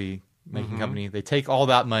American movie making company, they take all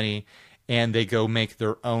that money and they go make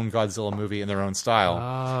their own Godzilla movie in their own style.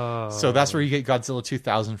 Oh. So that's where you get Godzilla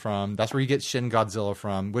 2000 from. That's where you get Shin Godzilla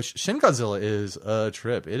from, which Shin Godzilla is a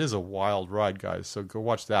trip. It is a wild ride, guys. So go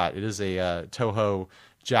watch that. It is a Toho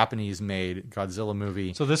Japanese-made Godzilla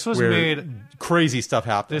movie. So this was made... Crazy stuff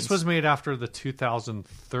happens. This was made after the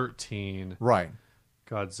 2013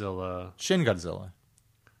 Godzilla. Shin Godzilla.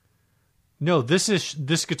 No, this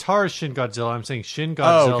guitar is Shin Godzilla. I'm saying Shin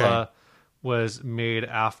Godzilla was made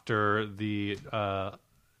after the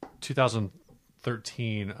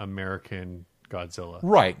 2013 American Godzilla.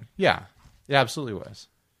 Right. Yeah. It absolutely was.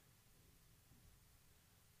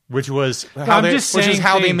 Which is how they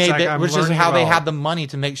had the money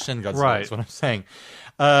to make Shin Godzilla. Right. That's what I'm saying.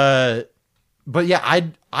 But yeah,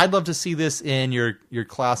 I'd love to see this in your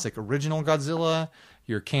classic original Godzilla,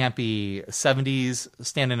 your campy 70s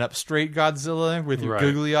standing up straight Godzilla with your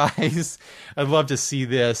googly eyes. I'd love to see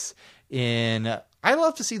this even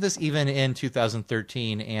in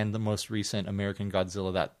 2013 and the most recent American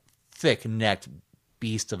Godzilla, that thick-necked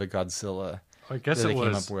beast of a Godzilla. I guess it was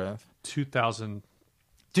came up with 2014.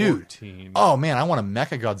 Dude, oh man, I want a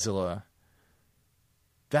Mecha Godzilla.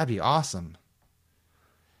 That'd be awesome.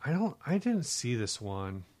 I didn't see this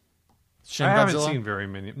one. Shin I Godzilla? haven't seen very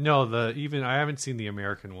many. No, I haven't seen the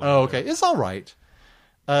American one. Oh, okay. It's all right.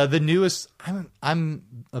 The newest, I'm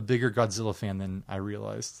a bigger Godzilla fan than I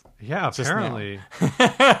realized. Yeah, apparently.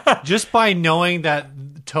 Just by knowing that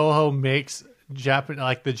Toho makes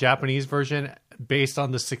the Japanese version based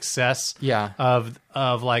on the success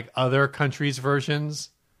of like other countries' versions,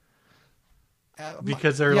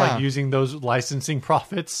 because they're like using those licensing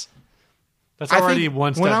profits. That's already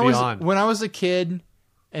one step beyond. When I was a kid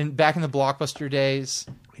and back in the Blockbuster days,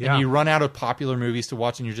 and you run out of popular movies to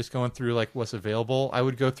watch and you're just going through like what's available, I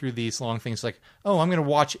would go through these long things like, oh, I'm going to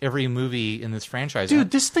watch every movie in this franchise. Dude,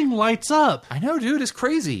 this thing lights up. I know, dude. It's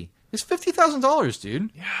crazy. It's $50,000, dude.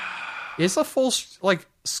 Yeah. It's a full like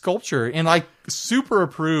sculpture, and I super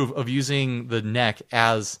approve of using the neck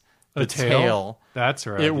as The tail. That's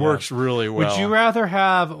right. It works really well. Would you rather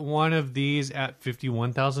have one of these at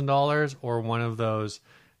 $51,000 or one of those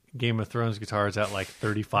Game of Thrones guitars at like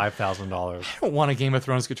 $35,000? I don't want a Game of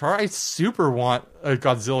Thrones guitar. I super want a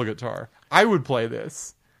Godzilla guitar. I would play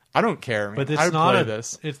this. I don't care, man. But it's I would not play a,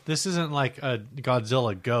 this. This isn't like a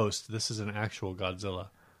Godzilla Ghost. This is an actual Godzilla.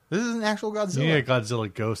 This is an actual Godzilla. You need a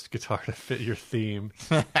Godzilla Ghost guitar to fit your theme.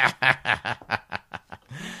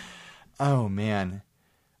 Oh, man.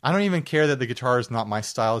 I don't even care that the guitar is not my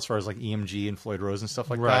style as far as like EMG and Floyd Rose and stuff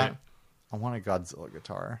like that. I want a Godzilla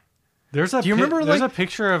guitar. There's a Do you remember there's like a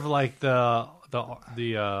picture of like the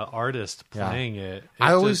artist playing it.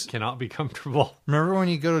 I always just cannot be comfortable. remember when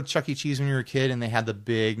you go to Chuck E. Cheese when you were a kid and they had the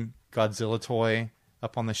big Godzilla toy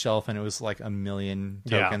up on the shelf and it was like 1 million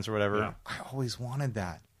tokens or whatever. Yeah. I always wanted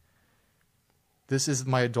that. This is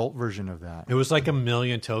my adult version of that. It was like 1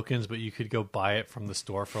 million tokens, but you could go buy it from the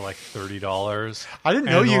store for like $30. I didn't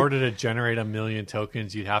know in order to generate 1 million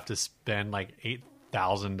tokens, you'd have to spend like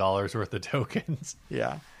 $8,000 worth of tokens.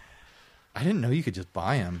 Yeah. I didn't know you could just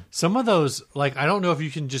buy them. Some of those, like, I don't know if you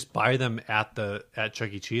can just buy them at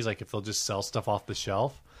Chuck E. Cheese, like if they'll just sell stuff off the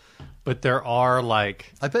shelf. But there are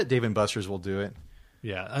like, I bet Dave and Buster's will do it.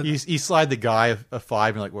 yeah. You slide the guy a $5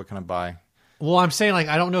 and you're like, what can I buy? Well, I'm saying like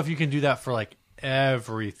I don't know if you can do that for like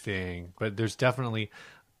everything, but there's definitely,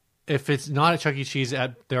 if it's not at Chuck E. Cheese,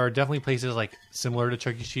 there are definitely places like similar to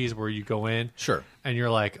Chuck E. Cheese where you go in, Sure. and you're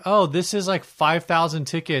like, oh, this is like 5,000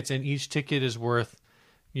 tickets, and each ticket is worth,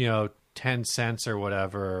 10 cents or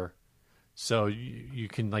whatever. So you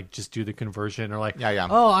can like just do the conversion, or like, Yeah.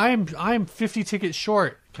 oh, I'm 50 tickets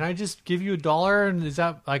short. Can I just give you $1? And is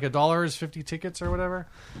that like $1 is 50 tickets or whatever?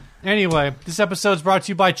 Anyway, this episode's brought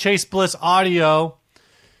to you by Chase Bliss Audio.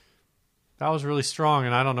 That was really strong,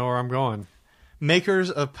 and I don't know where I'm going. Makers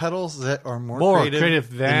of pedals that are more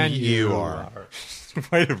creative than you are.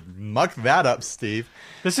 Way to muck that up, Steve.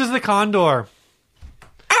 This is the Condor.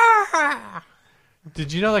 Ah!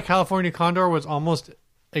 Did you know that California Condor was almost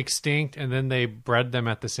extinct, and then they bred them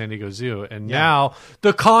at the San Diego Zoo, and now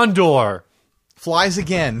the Condor flies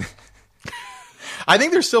again. I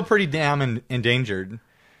think they're still pretty damn endangered.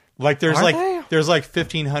 Like there's Are like they? there's like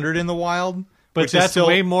 1,500 in the wild, but which that's is still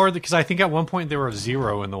way more because I think at one point there were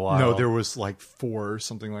 0 in the wild. No, there was like 4 or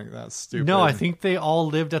something like that. Stupid. No, I think they all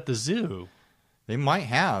lived at the zoo. they might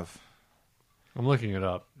have. I'm looking it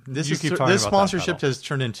up. This You is keep talking this about that sponsorship pedal. has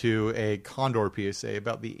turned into a Condor PSA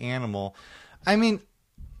about the animal. I mean,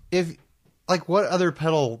 if like what other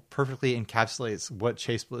pedal perfectly encapsulates what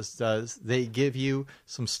Chase Bliss does? They give you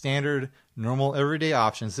some standard, normal, everyday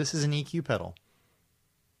options. This is an EQ pedal.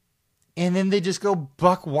 And then they just go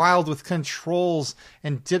buck wild with controls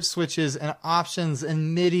and dip switches and options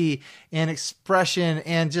and MIDI and expression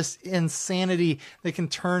and just insanity. They can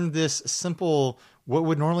turn this simple, what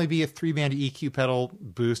would normally be a 3-band EQ pedal,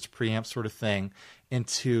 boost, preamp sort of thing,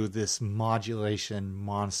 into this modulation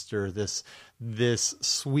monster, this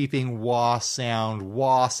sweeping wah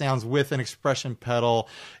sounds with an expression pedal,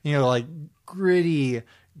 like gritty,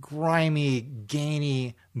 grimy,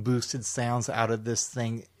 gainy, boosted sounds out of this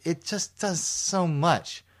thing. It just does so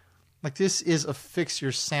much. Like, this is a fix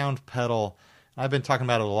your sound pedal. I've been talking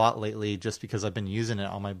about it a lot lately just because I've been using it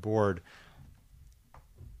on my board.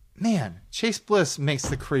 Man, Chase Bliss makes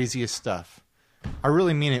the craziest stuff. I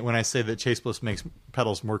really mean it when I say that Chase Bliss makes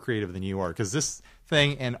pedals more creative than you are, because this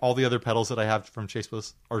thing and all the other pedals that I have from Chase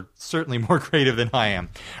Bliss are certainly more creative than I am.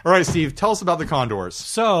 All right, Steve, tell us about the Condors.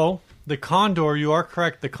 So, the Condor, you are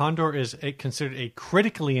correct. The Condor is considered a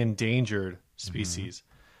critically endangered species. Mm-hmm.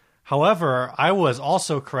 However, I was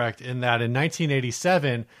also correct in that in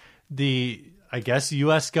 1987, the, I guess,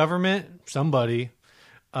 U.S. government, somebody,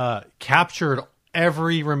 captured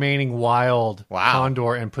every remaining wild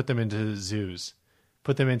condor and put them into zoos,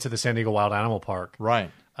 put them into the San Diego Wild Animal Park,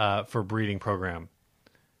 right? For breeding program.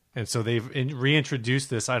 And so they've reintroduced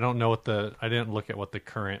this. I don't know I didn't look at what the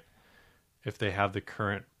current, if they have the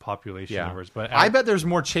current population numbers, but I bet there's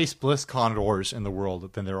more Chase Bliss condors in the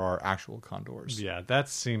world than there are actual condors. Yeah, that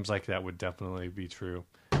seems like that would definitely be true.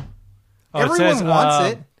 Everyone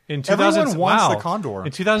wants it. Everyone wants the condor.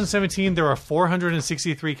 In 2017, there are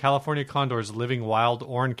 463 California condors living wild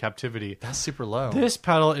or in captivity. That's super low. This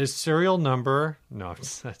pedal is serial number. No,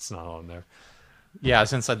 that's not on there. Yeah,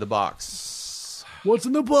 it's inside the box. What's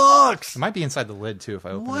in the box? It might be inside the lid, too, if I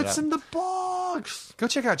open it up. What's in the box? Go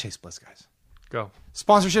check out Chase Bliss, guys. Go.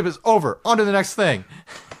 Sponsorship is over. On to the next thing.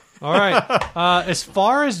 All right. As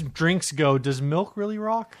far as drinks go, does milk really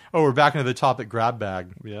rock? Oh, we're back into the topic grab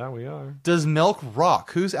bag. Yeah, we are. Does milk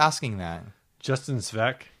rock? Who's asking that? Justin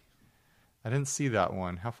Svek. I didn't see that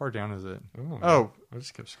one. How far down is it? Oh, I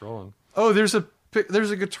just kept scrolling. Oh, there's a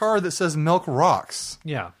There's a guitar that says Milk Rocks.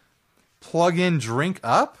 Yeah. Plug in, drink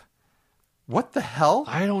up? What the hell?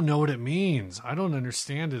 I don't know what it means. I don't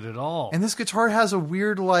understand it at all. And this guitar has a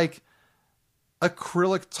weird, like,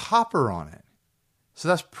 acrylic topper on it. So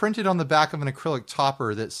that's printed on the back of an acrylic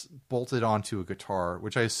topper that's bolted onto a guitar,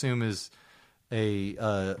 which I assume is an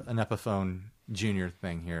Epiphone Junior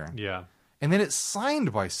thing here. Yeah. And then it's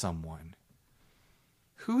signed by someone.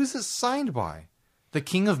 Who is it signed by? The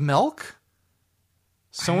King of Milk?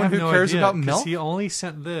 Someone who cares about milk? He only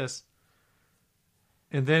sent this.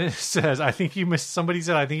 And then it says, somebody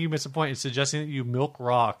said, I think you missed a point in suggesting that you milk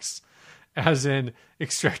rocks, as in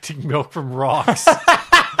extracting milk from rocks.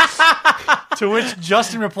 To which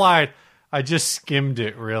Justin replied, I just skimmed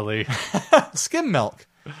it, really. Skim milk.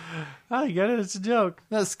 Oh, you get it? It's a joke.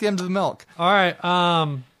 That skimmed the milk. All right.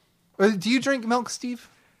 Do you drink milk, Steve?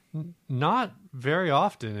 Not very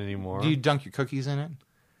often anymore. Do you dunk your cookies in it?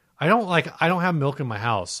 I don't have milk in my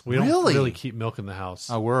house. We don't really keep milk in the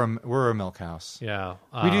house. Oh, we're a milk house. Yeah.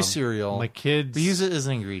 We do cereal. My kids, we use it as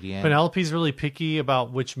an ingredient. Penelope's really picky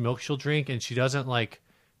about which milk she'll drink, and she doesn't like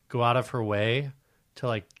go out of her way to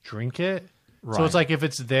like drink it. Right. So it's like if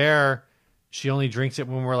it's there, she only drinks it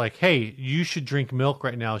when we're like, hey, you should drink milk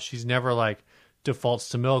right now. She's never like defaults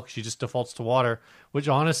to milk. She just defaults to water, which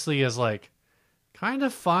honestly is like kind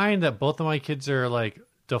of fine that both of my kids are like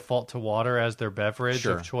default to water as their beverage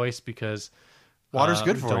of choice, because water's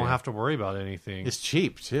good for you. Don't have to worry about anything. It's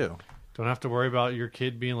cheap too. Don't have to worry about your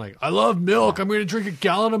kid being like, I love milk. I'm going to drink a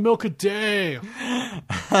gallon of milk a day. I'm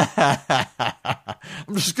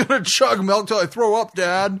just going to chug milk till I throw up,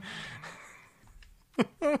 Dad.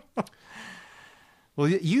 Well,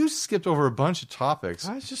 you skipped over a bunch of topics.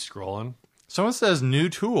 I was just scrolling. Someone says new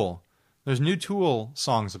Tool. There's new Tool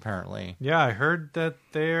songs apparently. Yeah, I heard that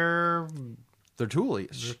they're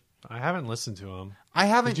Toolish. I haven't listened to them. I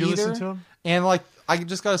haven't Did you either. listen to them? And like, I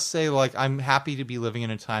just gotta say, like, I'm happy to be living in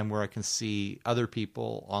a time where I can see other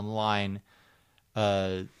people online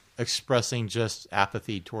expressing just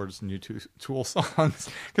apathy towards new Tool songs.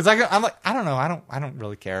 Because I'm like, I don't know, I don't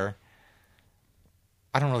really care.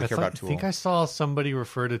 I don't really care about Tool. I think I saw somebody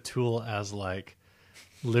refer to Tool as like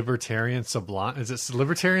libertarian sublime. Is it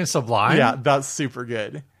libertarian sublime? Yeah, that's super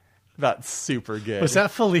good. That's super good. Was that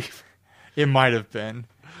Philippe? It might have been.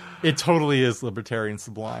 It totally is libertarian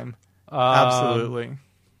sublime. Absolutely.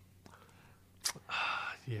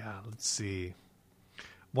 Yeah, let's see.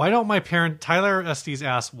 Why don't my parents... Tyler Estes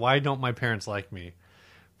asked, why don't my parents like me?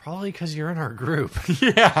 Probably because you're in our group.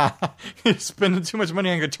 Yeah. You're spending too much money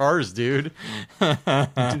on guitars, dude.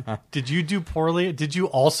 Did you do poorly? Did you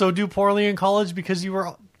also do poorly in college because you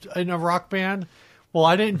were in a rock band? Well,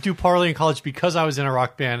 I didn't do poorly in college because I was in a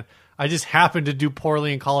rock band. I just happened to do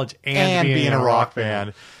poorly in college and be in a rock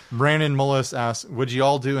band. Brandon Mullis asks, would you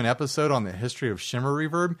all do an episode on the history of shimmer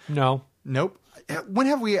reverb? No. Nope. When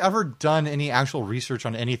have we ever done any actual research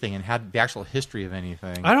on anything and had the actual history of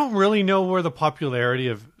anything? I don't really know where the popularity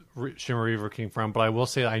of shimmer reverb came from, but I will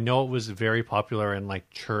say I know it was very popular in like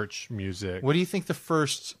church music. What do you think the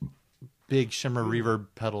first big shimmer reverb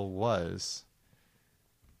pedal was?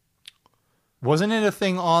 Wasn't it a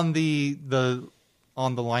thing on the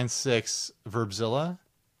Line 6 Verbzilla?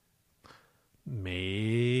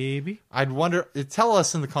 Maybe. I'd wonder. Tell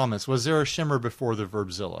us in the comments, was there a shimmer before the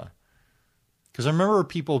Verbzilla? Because I remember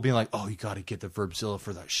people being like, oh, you got to get the Verbzilla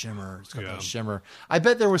for that shimmer. It's got that shimmer. I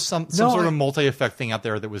bet there was some sort of multi-effect thing out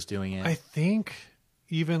there that was doing it. I think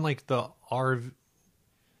even like the RV5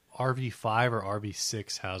 or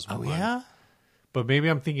RV6 has one. Oh, yeah? But maybe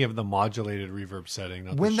I'm thinking of the modulated reverb setting,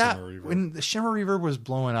 not the shimmer reverb. When the shimmer reverb was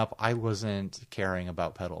blowing up, I wasn't caring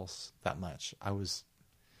about pedals that much. I was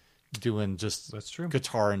doing just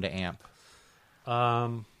guitar into amp.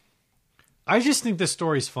 I just think this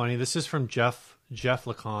story's funny. This is from Jeff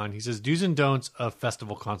Lacan. He says, do's and don'ts of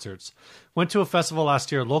festival concerts. Went to a festival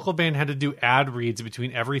last year. Local band had to do ad reads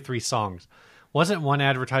between every 3 songs. Wasn't one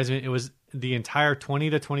advertisement. It was the entire 20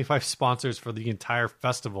 to 25 sponsors for the entire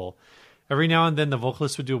festival. Every now and then, the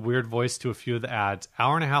vocalist would do a weird voice to a few of the ads.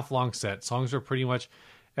 Hour-and-a-half long set. Songs were pretty much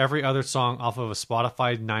every other song off of a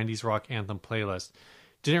Spotify 90s rock anthem playlist.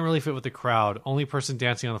 Didn't really fit with the crowd. Only person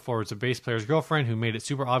dancing on the floor was a bass player's girlfriend, who made it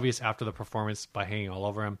super obvious after the performance by hanging all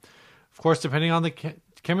over him. Of course, depending on the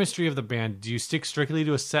chemistry of the band, do you stick strictly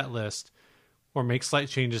to a set list or make slight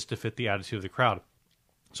changes to fit the attitude of the crowd?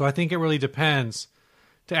 So I think it really depends.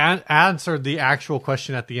 To answer the actual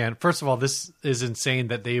question at the end, first of all, this is insane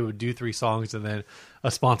that they would do 3 songs and then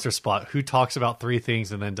a sponsor spot. Who talks about 3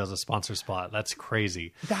 things and then does a sponsor spot? That's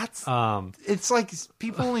crazy. That's it's like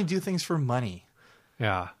people only do things for money.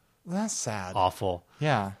 Yeah. That's sad. Awful.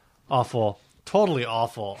 Yeah. Awful. Totally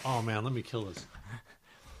awful. Oh, man, let me kill this.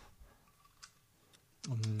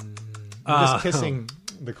 I'm just kissing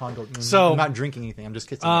the Congo. So I'm not drinking anything. I'm just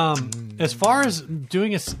kissing. As far as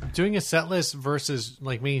doing a set list versus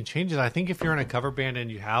like making changes, I think if you're in a cover band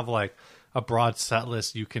and you have like a broad set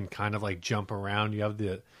list, you can kind of like jump around. You have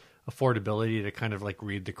the affordability to kind of like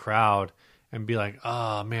read the crowd and be like,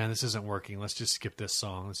 oh man, this isn't working. Let's just skip this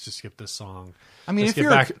song. Let's just skip this song. I mean,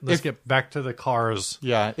 let's get back to the Cars.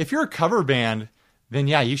 Yeah, if you're a cover band, then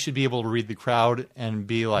yeah, you should be able to read the crowd and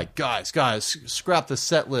be like, guys, scrap the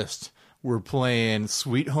set list. We're playing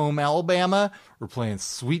Sweet Home Alabama, we're playing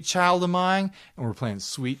Sweet Child of Mine, and we're playing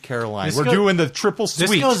Sweet Caroline. We're doing the triple sweet.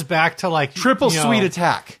 This goes back to like triple sweet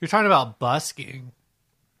attack. You're talking about busking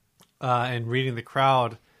and reading the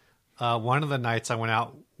crowd. One of the nights I went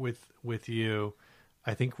out with you,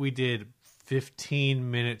 I think we did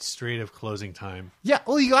 15 minutes straight of closing time. Yeah,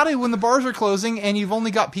 well, you got it when the bars are closing and you've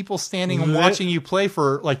only got people standing and watching you play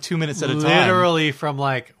for like 2 minutes at a time. Literally from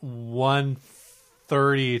like 1:30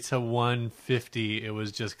 to 1:50, it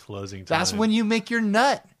was just closing time. That's when you make your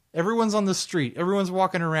nut. Everyone's on the street. Everyone's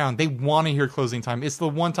walking around. They want to hear closing time. It's the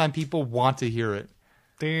one time people want to hear it.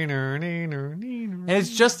 And it's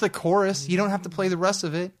just the chorus. You don't have to play the rest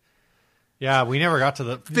of it. Yeah, we never got to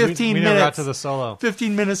the 15 minutes. Never got to the solo.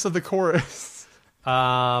 15 minutes of the chorus.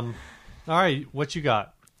 All right, what you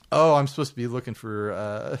got? Oh, I'm supposed to be looking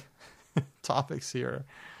for topics here.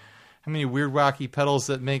 How many weird, wacky pedals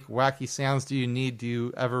that make wacky sounds do you need? Do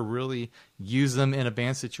you ever really use them in a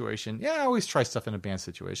band situation? Yeah, I always try stuff in a band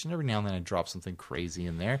situation. Every now and then I drop something crazy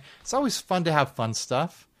in there. It's always fun to have fun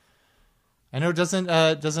stuff. I know don't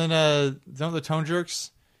the Tone Jerks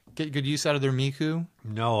get good use out of their Miku?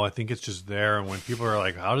 No, I think it's just there. And when people are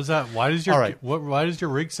like, "How does that? Why does your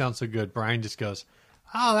rig sound so good?" Brian just goes,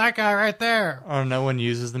 "Oh, that guy right there." Oh, no one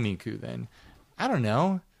uses the Miku then. I don't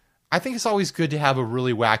know. I think it's always good to have a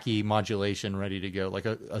really wacky modulation ready to go, like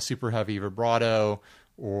a super heavy vibrato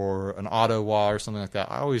or an auto wah or something like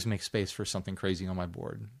that. I always make space for something crazy on my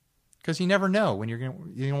board because you never know when you're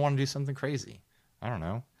gonna want to do something crazy. I don't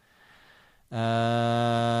know.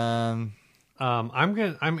 I'm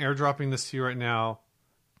airdropping this to you right now.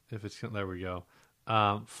 If it's there, we go.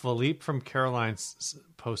 Philippe from Caroline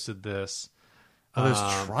posted this. Oh, this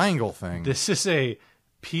triangle thing. This is a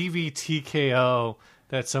PVTKO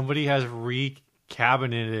that somebody has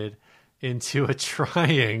recabineted into a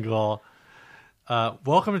triangle.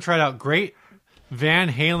 Welcome to try it out. Great Van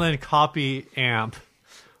Halen copy amp.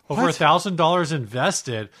 Over $1,000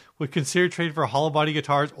 invested. Would consider trade for hollow body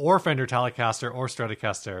guitars or Fender Telecaster or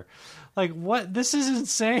Stratocaster. Like, what? This is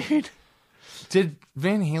insane. Did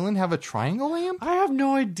Van Halen have a triangle amp? I have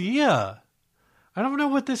no idea. I don't know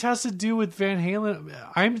what this has to do with Van Halen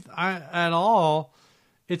at all.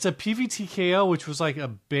 It's a PVTKO, which was like a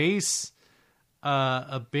bass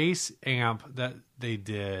amp that they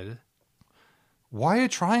did. Why a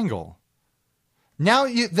triangle? Now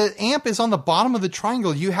the amp is on the bottom of the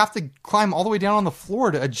triangle. You have to climb all the way down on the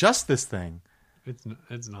floor to adjust this thing.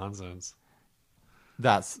 It's nonsense.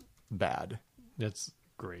 That's bad. That's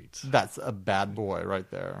great. That's a bad boy right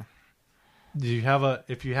there. If you have a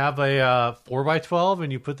 4x12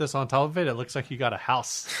 and you put this on top of it, it looks like you got a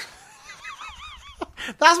house.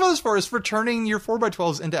 That's what it's for. Is for turning your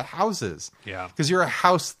 4x12s into houses. Yeah. Because you're a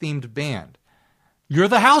house-themed band. You're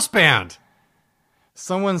the house band.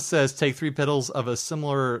 Someone says, take 3 pedals of a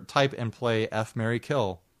similar type and play F, Marry,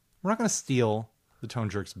 Kill. We're not going to steal the Tone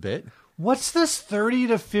Jerks bit. What's this 30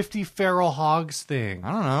 to 50 feral hogs thing?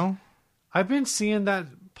 I don't know. I've been seeing that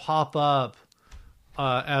pop up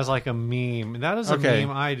as like a meme. That is a meme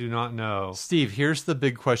I do not know. Steve, here's the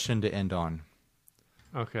big question to end on.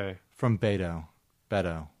 Okay. From Beto,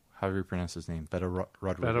 however you pronounce his name, Beto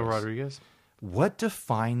Rodriguez. Beto Rodriguez. What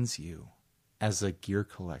defines you as a gear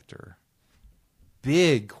collector?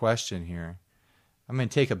 Big question here. I'm going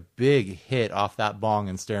to take a big hit off that bong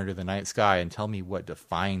and stare into the night sky and tell me what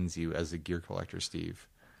defines you as a gear collector, Steve.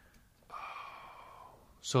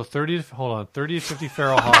 So 30 to 50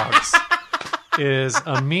 feral hogs is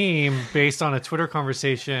a meme based on a Twitter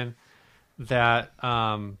conversation that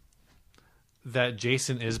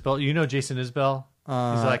Jason Isbell, you know Jason Isbell?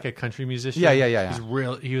 He's like a country musician.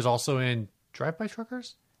 Yeah. He was also in Drive-By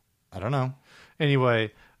Truckers? I don't know.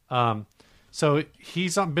 Anyway, so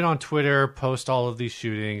he's been on Twitter, post all of these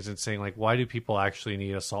shootings and saying, like, why do people actually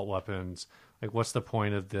need assault weapons? Like, what's the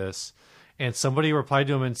point of this? And somebody replied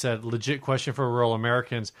to him and said, legit question for rural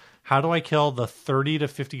Americans. How do I kill the 30 to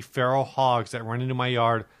 50 feral hogs that run into my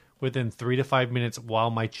yard within 3 to 5 minutes while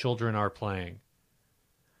my children are playing?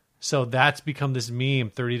 So that's become this meme,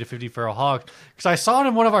 30 to 50 feral hogs. Because I saw it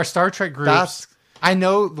in one of our Star Trek groups. I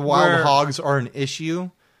know the wild hogs are an issue.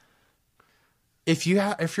 if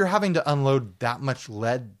you're having to unload that much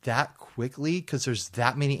lead that quickly because there's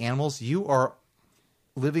that many animals, you are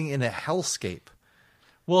living in a hellscape.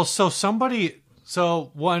 Well, the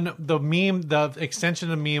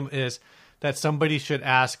extension of the meme is that somebody should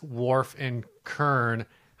ask Worf and Kern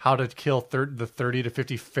how to kill the 30 to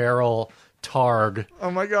 50 feral targ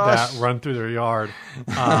that run through their yard.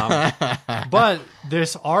 But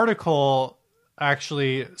this article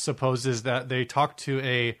actually supposes that they talked to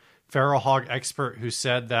a feral hog expert who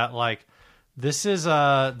said that like this is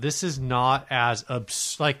not as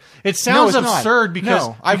like it sounds absurd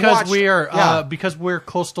because we're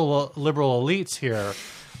coastal liberal elites here,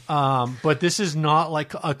 but this is not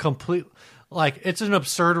like a complete. Like, it's an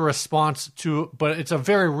absurd response but it's a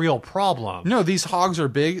very real problem. No, these hogs are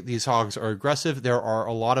big. These hogs are aggressive. There are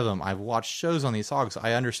a lot of them. I've watched shows on these hogs.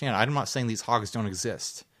 I understand. I'm not saying these hogs don't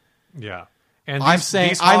exist. Yeah. And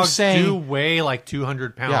these hogs do weigh like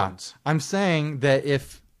 200 pounds. Yeah. I'm saying that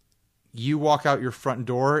if you walk out your front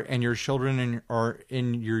door and your children are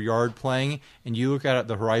in your yard playing and you look out at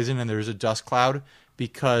the horizon and there's a dust cloud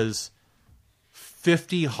because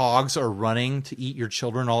 50 hogs are running to eat your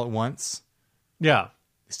children all at once... Yeah.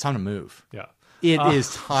 It's time to move. Yeah. It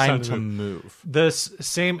is time to move. This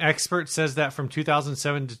same expert says that from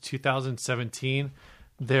 2007 to 2017,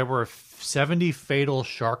 there were 70 fatal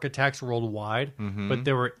shark attacks worldwide, but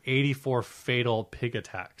there were 84 fatal pig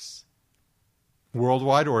attacks.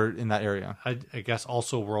 Worldwide or in that area? I guess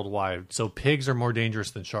also worldwide. So pigs are more dangerous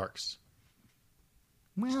than sharks.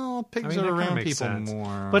 Well, pigs are around people sense.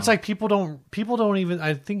 More. But it's like people don't even,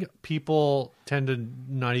 I think people tend to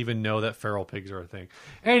not even know that feral pigs are a thing.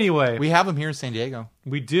 Anyway. We have them here in San Diego.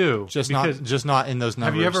 We do. Just not in those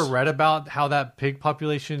numbers. Have you ever read about how that pig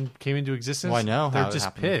population came into existence? Well, I know. They're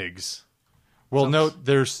just pigs. Well, no,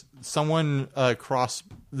 there's someone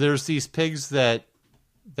there's these pigs that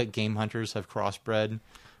game hunters have crossbred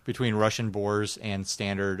between Russian boars and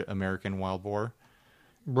standard American wild boar.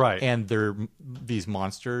 Right. And they're these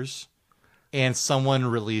monsters. And someone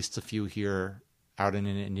released a few here out in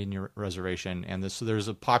an Indian reservation. And so there's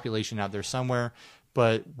a population out there somewhere,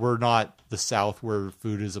 but we're not the South where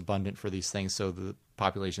food is abundant for these things. So the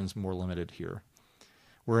population's more limited here.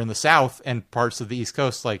 We're in the South and parts of the East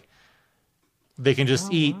Coast, like they can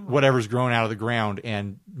just eat whatever's growing out of the ground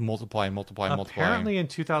and multiply. Apparently in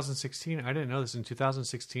 2016, I didn't know this. In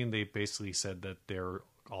 2016, they basically said that they're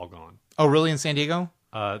all gone. Oh, really? In San Diego?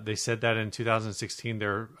 They said that in 2016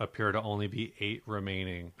 there appear to only be 8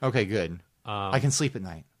 remaining. Okay, good. I can sleep at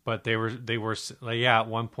night. But they were like, yeah. At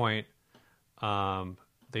one point,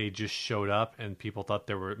 they just showed up, and people thought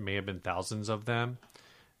there may have been thousands of them,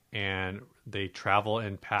 and they travel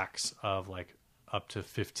in packs of like up to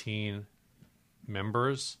 15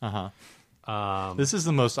 members. This is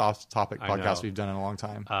the most off-topic podcast we've done in a long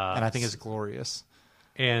time, and I think it's glorious.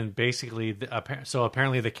 And basically,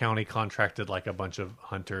 apparently the county contracted like a bunch of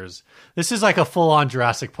hunters. This is like a full-on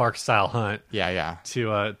Jurassic Park style hunt. Yeah.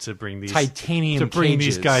 To bring these cages.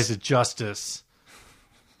 These guys to justice.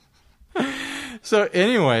 So,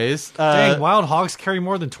 anyways, dang, wild hogs carry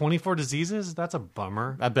more than 24 diseases. That's a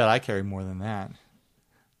bummer. I bet I carry more than that,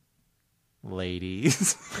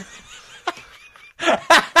 ladies.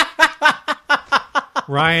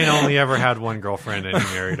 Ryan only ever had one girlfriend and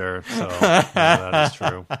he married her, so that is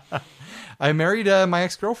true. I married my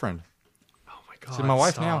ex-girlfriend. Oh my god! She's my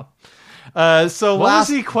wife now. What was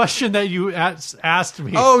the question that you asked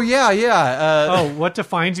me? Oh yeah. What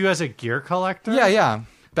defines you as a gear collector? Yeah.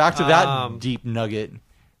 Back to that deep nugget.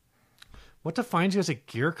 What defines you as a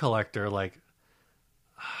gear collector? Like,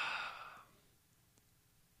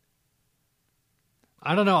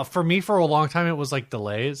 I don't know. For me, for a long time, it was like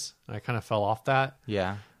delays. I kind of fell off that.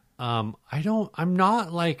 Yeah. I'm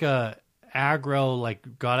not like a aggro,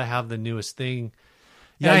 like gotta have the newest thing.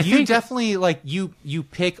 Yeah, you definitely like you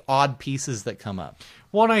pick odd pieces that come up.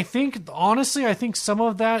 Well, and I think honestly, some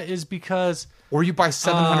of that is because, or you buy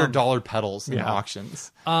 $700 pedals in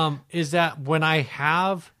auctions. Is that when I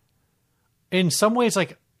have, in some ways,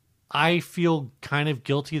 like I feel kind of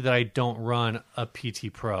guilty that I don't run a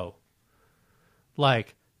PT Pro.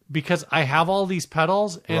 Like, because I have all these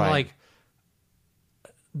pedals and like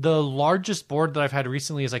the largest board that I've had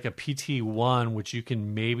recently is like a PT1, which you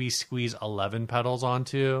can maybe squeeze 11 pedals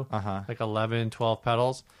onto, like 11, 12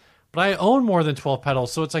 pedals. But I own more than 12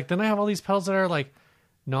 pedals. So it's like, then I have all these pedals that are like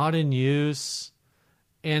not in use.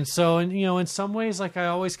 And so, in some ways, like I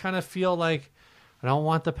always kind of feel like I don't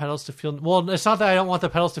want the pedals to feel, well, it's not that I don't want the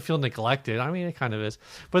pedals to feel neglected. I mean, it kind of is.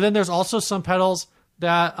 But then there's also some pedals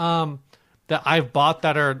that I've bought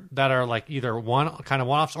that are like either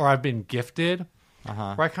one-offs or I've been gifted.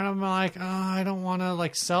 where I kind of am like, oh, I don't want to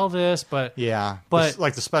like sell this, but but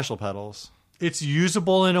like the special pedals, it's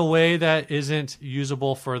usable in a way that isn't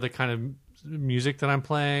usable for the kind of music that I'm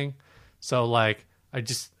playing. So like, I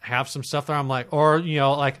just have some stuff that I'm like, or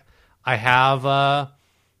like I have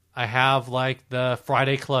like the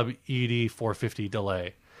Friday Club ED 450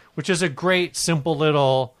 delay, which is a great, simple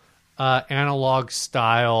little analog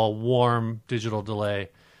style, warm digital delay.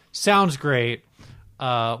 Sounds great,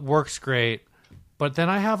 works great. But then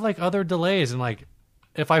I have like other delays, and like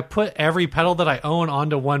if I put every pedal that I own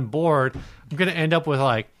onto one board, I'm going to end up with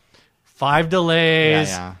like 5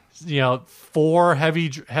 delays, 4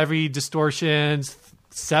 heavy distortions,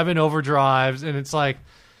 7 overdrives, and it's like,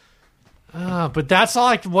 but that's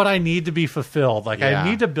like what I need to be fulfilled. Like I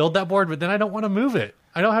need to build that board, but then I don't want to move it.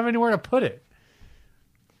 I don't have anywhere to put it.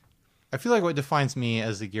 I feel like what defines me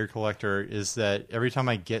as a gear collector is that every time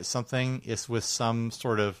I get something, it's with some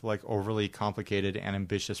sort of like overly complicated and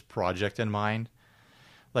ambitious project in mind.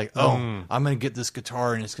 Like, I'm going to get this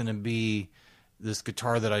guitar and it's going to be this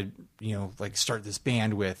guitar that I, like start this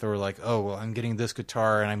band with, or like, I'm getting this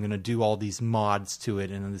guitar and I'm going to do all these mods to it,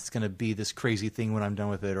 and it's going to be this crazy thing when I'm done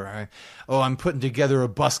with it. Or I'm putting together a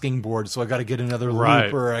busking board, so I got to get another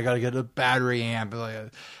loop, or I got to get a battery amp.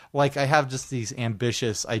 Like I have just these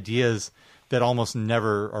ambitious ideas that almost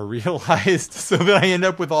never are realized, so that I end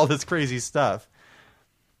up with all this crazy stuff.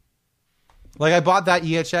 Like I bought that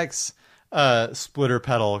EHX splitter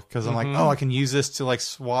pedal because I'm like, I can use this to like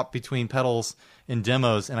swap between pedals in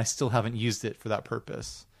demos, and I still haven't used it for that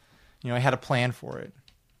purpose. I had a plan for it.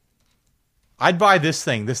 I'd buy this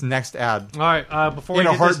next ad. All right, before we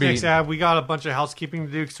get this next ad, we got a bunch of housekeeping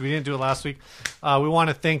to do because we didn't do it last week. We want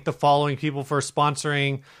to thank the following people for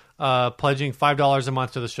sponsoring, pledging $5 a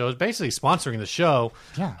month to the show. It's basically sponsoring the show.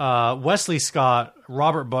 Yeah. Wesley Scott,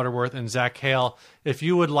 Robert Butterworth, and Zach Hale. If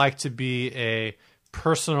you would like to be a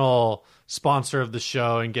personal sponsor of the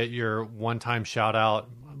show and get your one-time shout out,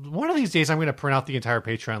 one of these days I'm going to print out the entire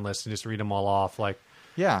Patreon list and just read them all off, like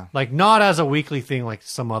not as a weekly thing like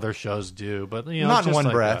some other shows do, but not in one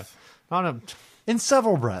like breath, in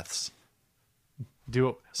several breaths.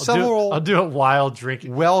 I'll do it while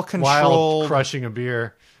drinking, well-controlled, while crushing a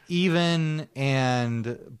beer, even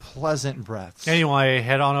and pleasant breaths. Anyway,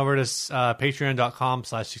 head on over to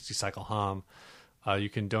patreon.com/60cyclehum. You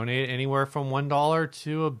can donate anywhere from $1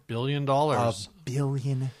 to $1 billion. $1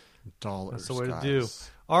 billion. That's the way to do.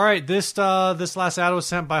 All right, this last ad was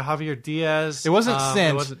sent by Javier Diaz. It wasn't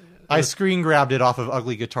sent. I screen grabbed it off of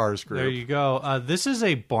Ugly Guitars Group. There you go. This is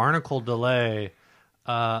a Barnacle delay.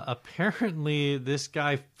 Apparently, this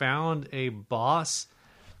guy found a Boss.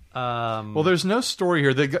 Well, there's no story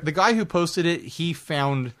here. The guy who posted it, he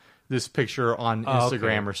found this picture on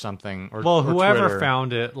Instagram or something. Or whoever Twitter.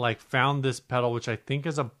 found it, found this pedal, which I think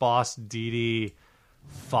is a Boss DD5.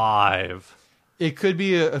 It could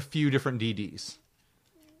be a few different DDs.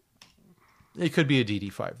 It could be a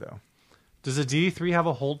DD5, though. Does a DD3 have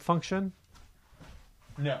a hold function?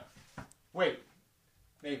 No. Wait.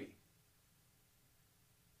 Maybe.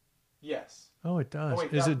 Yes. Oh, it does. Oh,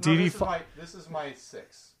 wait, is it DD5? This is my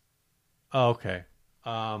 6. Oh, okay.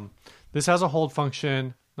 This has a hold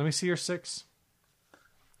function. Let me see your 6.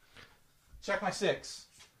 Check my 6.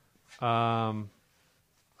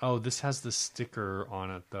 This has the sticker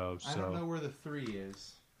on it though. So I don't know where the 3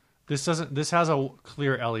 is. This doesn't. This has a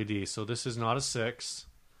clear LED, so this is not a 6.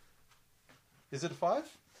 Is it a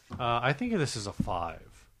 5? I think this is a 5.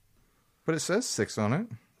 But it says 6 on it.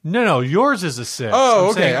 No, yours is a 6.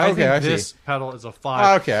 Oh, okay, I okay, I think this see. pedal is a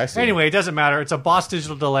 5. Okay, I see. Anyway, it doesn't matter. It's a Boss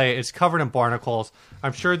digital delay. It's covered in barnacles.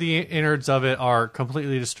 I'm sure the innards of it are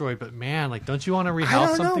completely destroyed. But man, don't you want to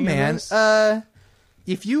rehouse something? I don't know, man. In this?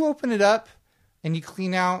 If you open it up and you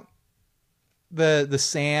clean out the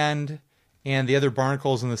sand and the other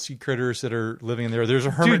barnacles and the sea critters that are living in there, there's a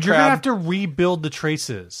hermit Dude, you're crab. gonna have to rebuild the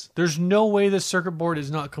traces. There's no way this circuit board is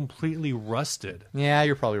not completely rusted. Yeah,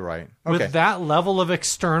 you're probably right. Okay. With that level of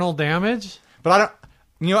external damage. But I don't.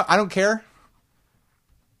 You know what? I don't care.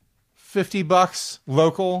 $50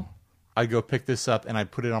 local. I'd go pick this up and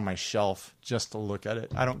I'd put it on my shelf just to look at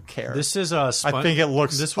it. I don't care. This is a. I think it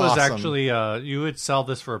looks. This was awesome. actually. You would sell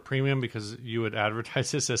this for a premium because you would advertise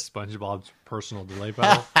this as SpongeBob's personal delay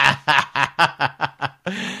pedal.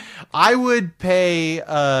 I would pay.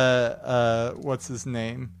 What's his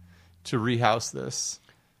name to rehouse this?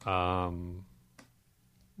 Wrought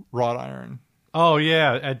Iron. Oh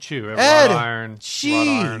yeah, Ed Chu. Ed, Wrought Iron. Jeez.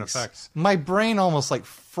 Wrought Iron Effects. My brain almost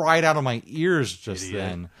fried out of my ears just Idiot.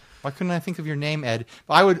 then. Why couldn't I think of your name, Ed?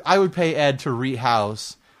 I would pay Ed to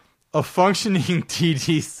rehouse a functioning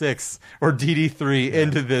DD6 or DD3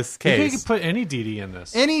 into this case. You could put any DD in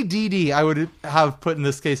this. Any DD I would have put in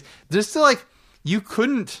this case. There's still like, you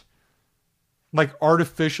couldn't like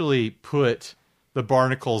artificially put the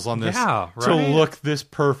barnacles on this to look this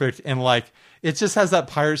perfect. And like, it just has that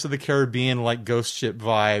Pirates of the Caribbean, like ghost ship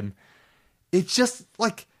vibe. It just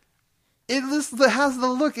like, it has the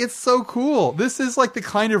look. It's so cool. This is like the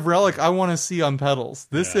kind of relic I want to see on pedals.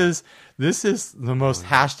 This is the most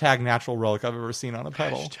hashtag natural relic I've ever seen on a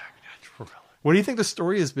pedal. Hashtag natural relic. What do you think the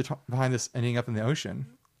story is behind this ending up in the ocean?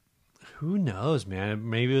 Who knows, man?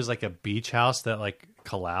 Maybe it was like a beach house that like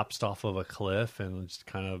collapsed off of a cliff and just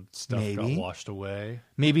kind of stuff got washed away.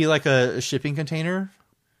 Maybe like a shipping container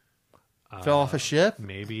fell off a ship.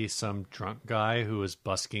 Maybe some drunk guy who was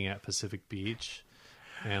busking at Pacific Beach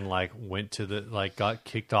and like went to the like got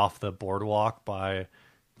kicked off the boardwalk by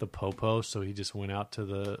the popo, so he just went out to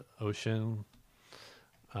the ocean,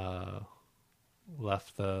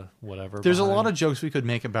 left the whatever. There's behind. a lot of jokes we could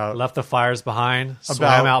make about left the fires behind,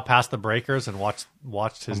 swam out past the breakers, and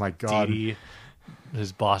watched his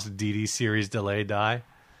his boss DD series delay die.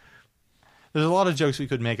 There's a lot of jokes we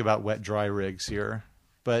could make about wet dry rigs here,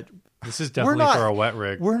 but this is definitely for a wet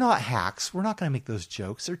rig. We're not hacks. We're not going to make those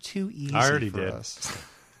jokes. They're too easy. I already for did. Us.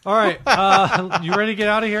 All right, you ready to get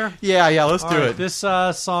out of here? Yeah, let's do it. This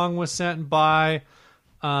song was sent by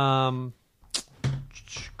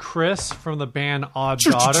Chris from the band Odd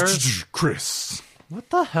Daughters. Chris. What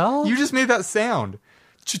the hell? You just made that sound.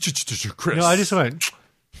 Chris. No, I just went.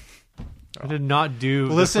 I did not do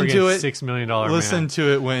Listen to it. $6 million Listen man.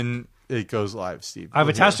 to it when it goes live, Steve. I've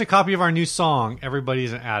attached a copy of our new song,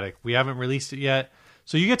 Everybody's an Addict. We haven't released it yet.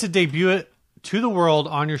 So you get to debut it to the world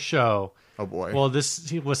on your show. Oh, boy. Well,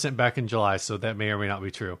 this was sent back in July, so that may or may not be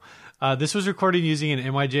true. This was recorded using an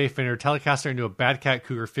MYJ Fender Telecaster into a Bad Cat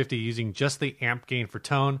Cougar 50 using just the amp gain for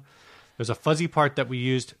tone. There's a fuzzy part that we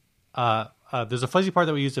used. There's a fuzzy part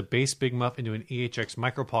that we used a bass Big Muff into an EHX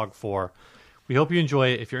Micropog for. We hope you enjoy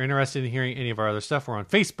it. If you're interested in hearing any of our other stuff, we're on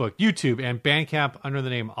Facebook, YouTube, and Bandcamp under the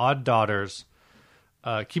name Odd Daughters.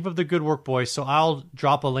 Keep up the good work, boys. So I'll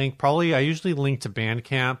drop a link. Probably I usually link to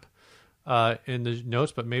Bandcamp in the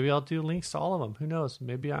notes, but maybe I'll do links to all of them. Who knows?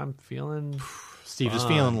 Maybe I'm feeling Steve just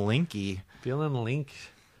feeling linky. Feeling link.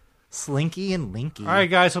 Slinky and linky. All right,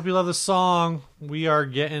 guys. Hope you love the song. We are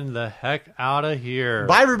getting the heck out of here.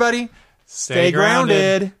 Bye, everybody. Stay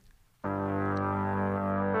grounded.